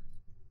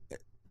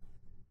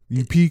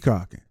 You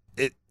peacocking.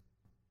 It-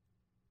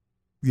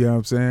 You know what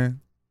I'm saying?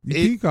 You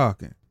It-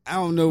 peacocking. I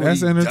don't know what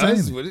That's he entertaining.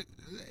 does with it.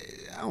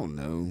 I don't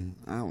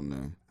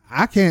know.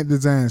 I can't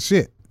design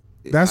shit.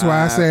 That's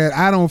why I said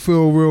I don't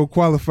feel real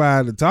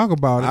qualified to talk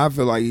about it. I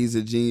feel like he's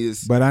a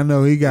genius. But I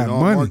know he got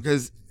money,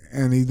 because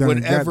and he done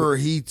whatever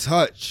he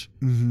touch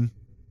Mm-hmm.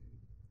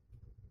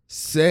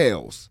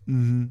 sells.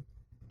 Mm-hmm.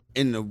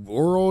 In the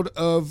world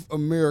of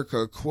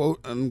America, quote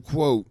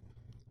unquote,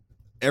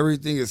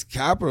 everything is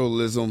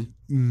capitalism.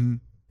 Mm-hmm.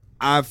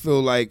 I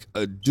feel like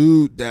a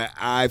dude that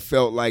I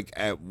felt like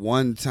at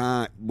one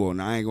time, well,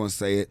 I ain't gonna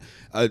say it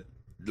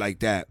like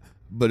that,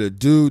 but a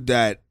dude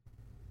that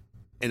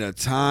in a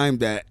time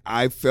that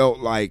I felt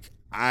like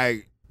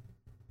I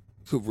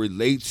could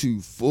relate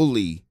to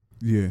fully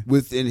Yeah.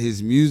 within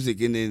his music,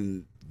 and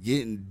then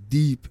getting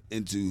deep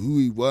into who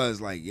he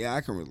was, like, yeah,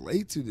 I can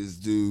relate to this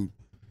dude.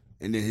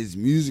 And then his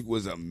music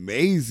was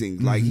amazing.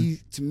 Like,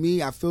 to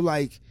me, I feel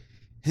like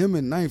him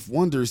and Ninth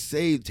Wonder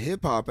saved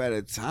hip hop at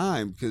a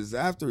time, because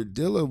after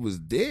Dilla was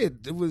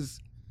dead, it was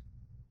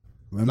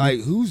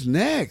like, who's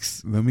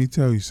next? Let me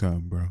tell you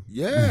something, bro.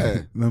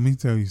 Yeah. Let me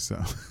tell you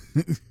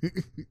something.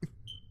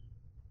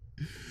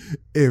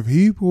 If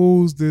he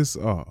pulls this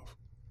off,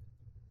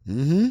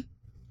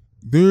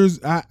 there's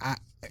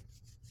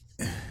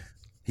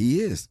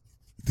He is.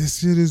 this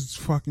shit is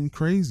fucking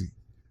crazy.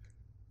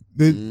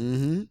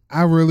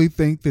 I really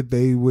think that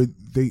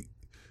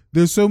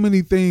there's so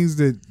many things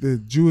that the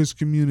Jewish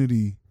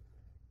community.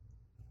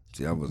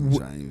 See, I wasn't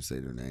trying to even say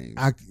their name.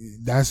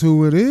 That's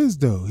who it is,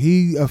 though.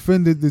 He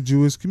offended the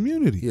Jewish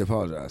community. He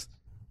apologized.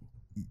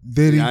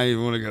 Did he? I didn't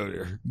even want to go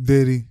there.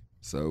 Did he?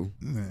 So,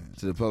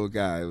 to the public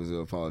guy, it was an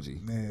apology.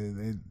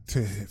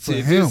 For See,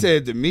 if him. you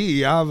said to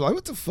me, I was like,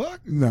 what the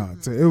fuck? No,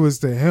 it was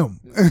to him.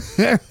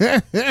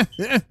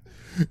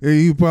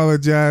 He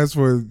apologized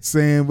for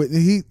saying, but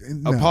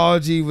no.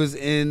 Apology was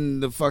in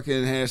the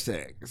fucking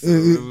hashtag. So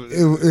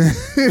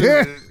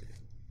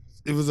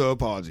it was an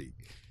apology.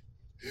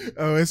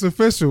 Oh, it's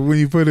official when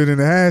you put it in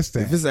the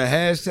hashtag. If it's a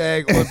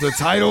hashtag or the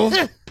title,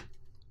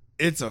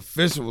 it's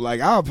official.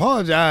 Like, I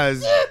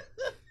apologize.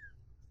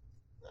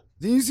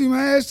 Didn't you see my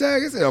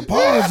hashtag? It said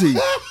apology.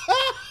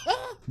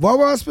 Why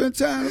would I spend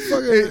time to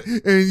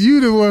fucking... And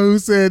you the one who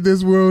said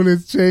this world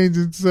is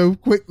changing so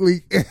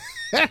quickly.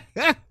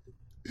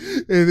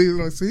 And he's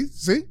like,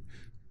 see?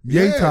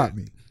 Ye taught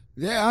me.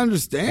 Yeah, I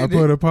understand I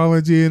put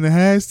apology in the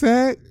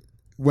hashtag.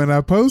 When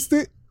I post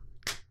it,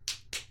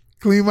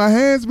 clean my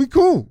hands, we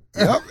cool.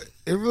 Yep.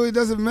 It really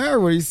doesn't matter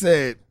what he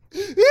said.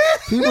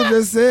 People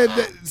just said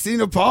that,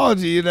 seen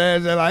apology, and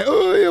they're like,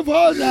 oh, he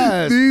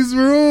apologized. These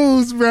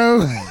rules,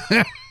 bro.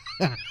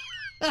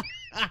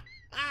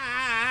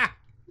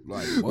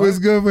 Like, What's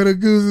good for the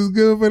goose is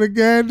good for the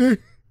gander.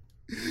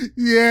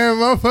 Yeah,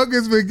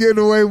 motherfuckers been getting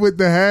away with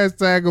the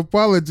hashtag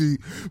apology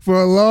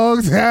for a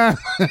long time.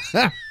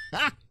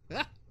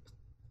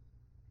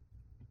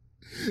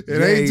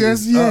 It ain't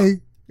just Ye.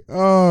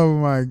 Oh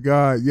my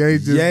God. Ye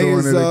just Ye doing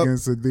is it up.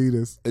 against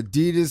Adidas.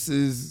 Adidas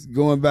is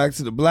going back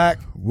to the black.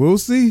 We'll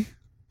see.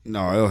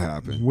 No, it'll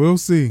happen. We'll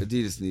see.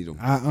 Adidas need them.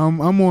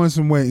 I'm on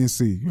some wait and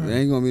see. There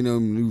ain't gonna be no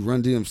new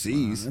Run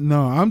DMCs.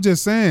 No, I'm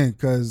just saying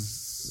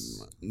because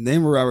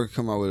Name a rapper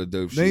come out with a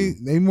dope shoe.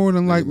 they more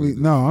than likely.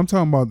 No, I'm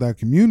talking about that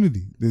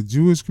community. The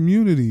Jewish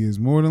community is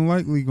more than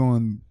likely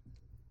going.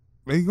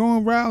 They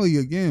going to rally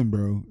again,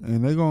 bro,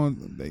 and they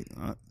going.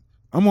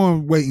 I'm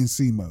on wait and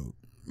see mode.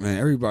 Man,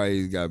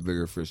 everybody's got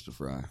bigger fish to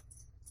fry.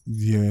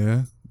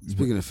 Yeah.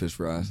 Speaking of fish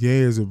fries, Yeah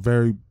is a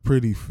very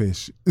pretty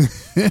fish.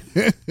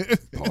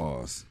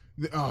 pause.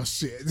 Oh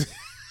shit.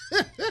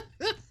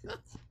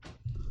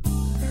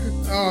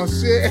 Oh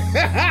shit.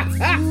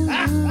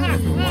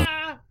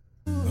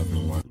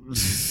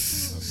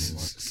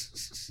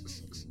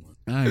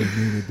 I ain't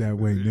mean it that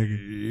way, nigga.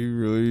 You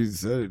really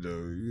said it though.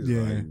 You was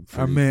Yeah, like, I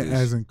pretty meant fish.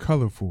 as in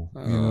colorful.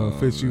 You know, a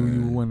fish you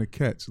man. want to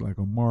catch, like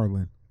a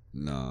marlin.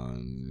 Nah.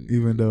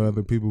 Even though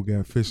other people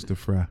got fish to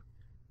fry.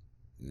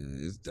 Yeah,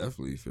 it's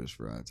definitely fish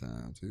fry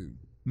time too.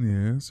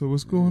 Yeah, so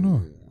what's going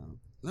on?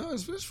 No,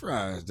 it's fish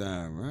fries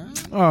time, right?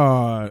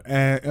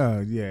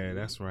 Yeah,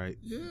 that's right.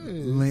 Yeah,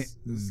 Lent.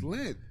 it's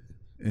Lent.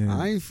 And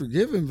I ain't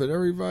forgiving, but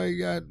everybody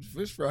got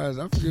fish fries.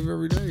 I forgive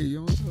every day.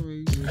 You don't tell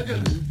me.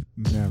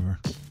 never.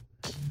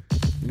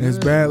 As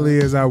badly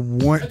as I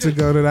want to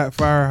go to that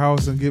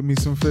firehouse and get me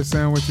some fish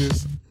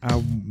sandwiches,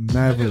 I'm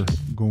never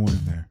going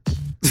there.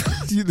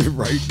 You live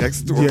right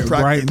next door. Yeah,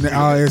 right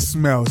now. It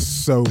smells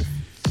so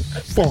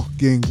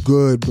fucking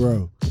good,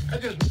 bro.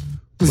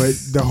 But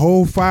the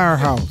whole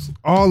firehouse,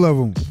 all of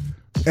them,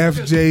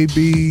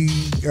 FJB,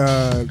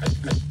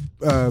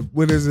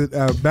 what is it?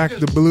 Back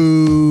to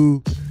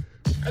Blue,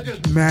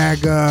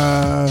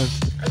 MAGA,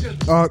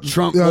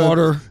 Trump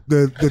water.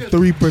 the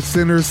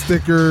 3%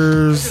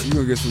 stickers. You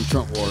gonna get some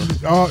Trump water?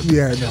 Oh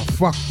yeah, no,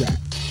 fuck that.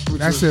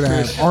 That shit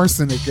have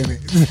arsenic in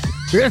it.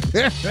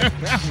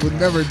 I would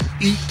never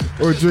eat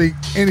or drink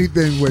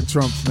anything with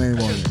Trump's name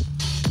on it.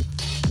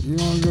 You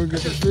wanna go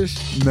get the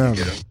fish? Never.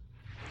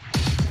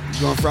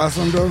 You gonna fry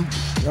some though?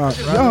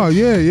 Oh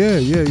yeah.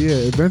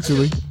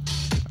 Eventually,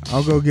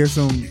 I'll go get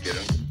some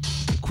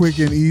quick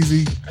and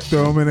easy.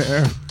 Throw them in the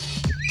air.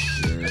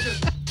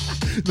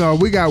 No,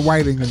 we got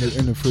whiting in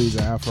the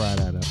freezer. I'll fry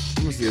that up.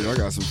 I'm gonna see if I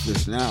got some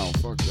fish now.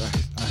 Fuck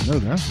that. I know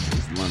that.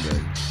 It's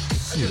Monday.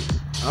 Shit.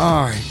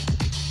 All right.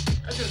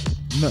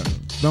 No,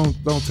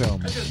 don't tell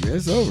me. Yeah,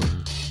 it's over.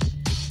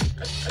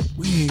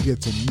 We ain't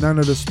get to none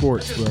of the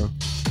sports, bro.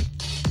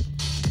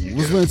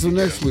 Let's wait until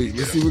next week.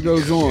 Let's see what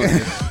goes on.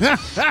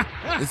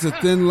 It's a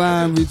thin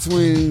line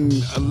between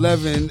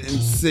 11 and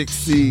 6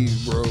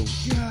 seeds, bro.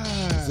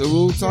 God, So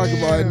we'll talk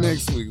about it damn.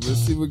 next week. Let's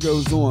see what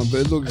goes on.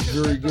 But it looks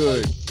very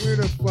good. Where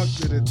the fuck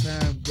did the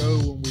time go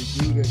when we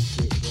do this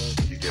shit,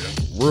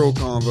 bro? Real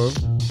convo.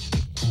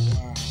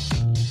 Wow.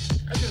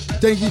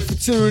 Thank you for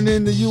tuning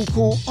in to You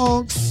Cool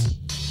Unks.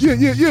 Yeah.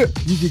 You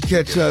can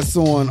catch us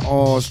on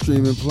all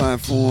streaming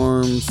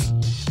platforms.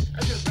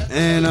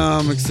 And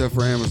except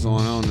for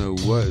Amazon, I don't know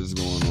what is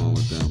going on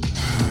with them.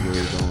 I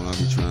really don't. I'll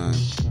be trying.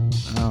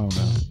 I don't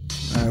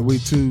know. We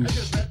too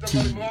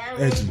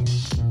edgy,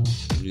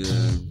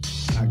 Yeah.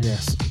 I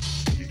guess.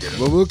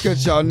 But we'll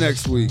catch y'all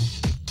next week.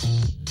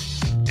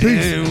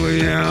 Peace. And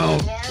we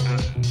out.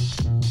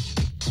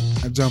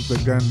 I jumped the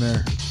gun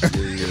there.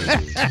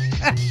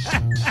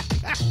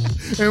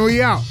 Yeah. And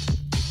we out.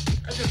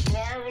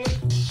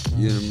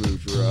 You in the mood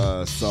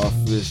for soft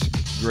fish,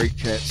 great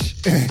catch,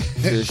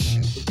 fish,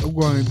 I'm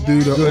going to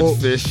do the good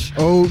fish.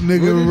 old What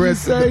nigga did you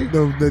say?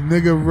 the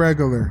nigga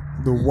regular,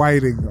 the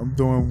whiting. I'm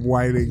doing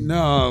whiting.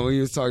 No, when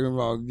you was talking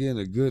about getting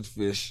a good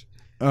fish.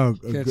 Catch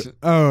it.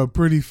 A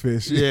pretty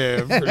fish.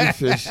 Yeah, pretty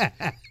fish.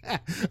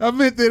 I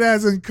meant that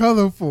as in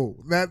colorful,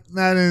 not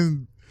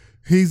in.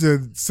 He's a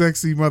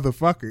sexy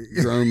motherfucker.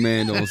 Grown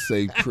man don't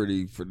say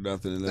pretty for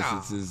nothing unless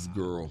it's his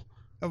girl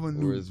I'm a or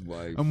new. his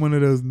wife. I'm one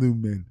of those new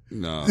men.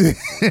 No.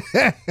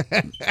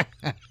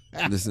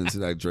 Listen to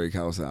that Drake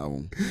House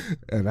album.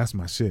 Yeah, that's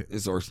my shit.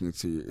 It's arsenic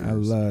to your ears. I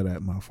love that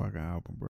motherfucker album, bro.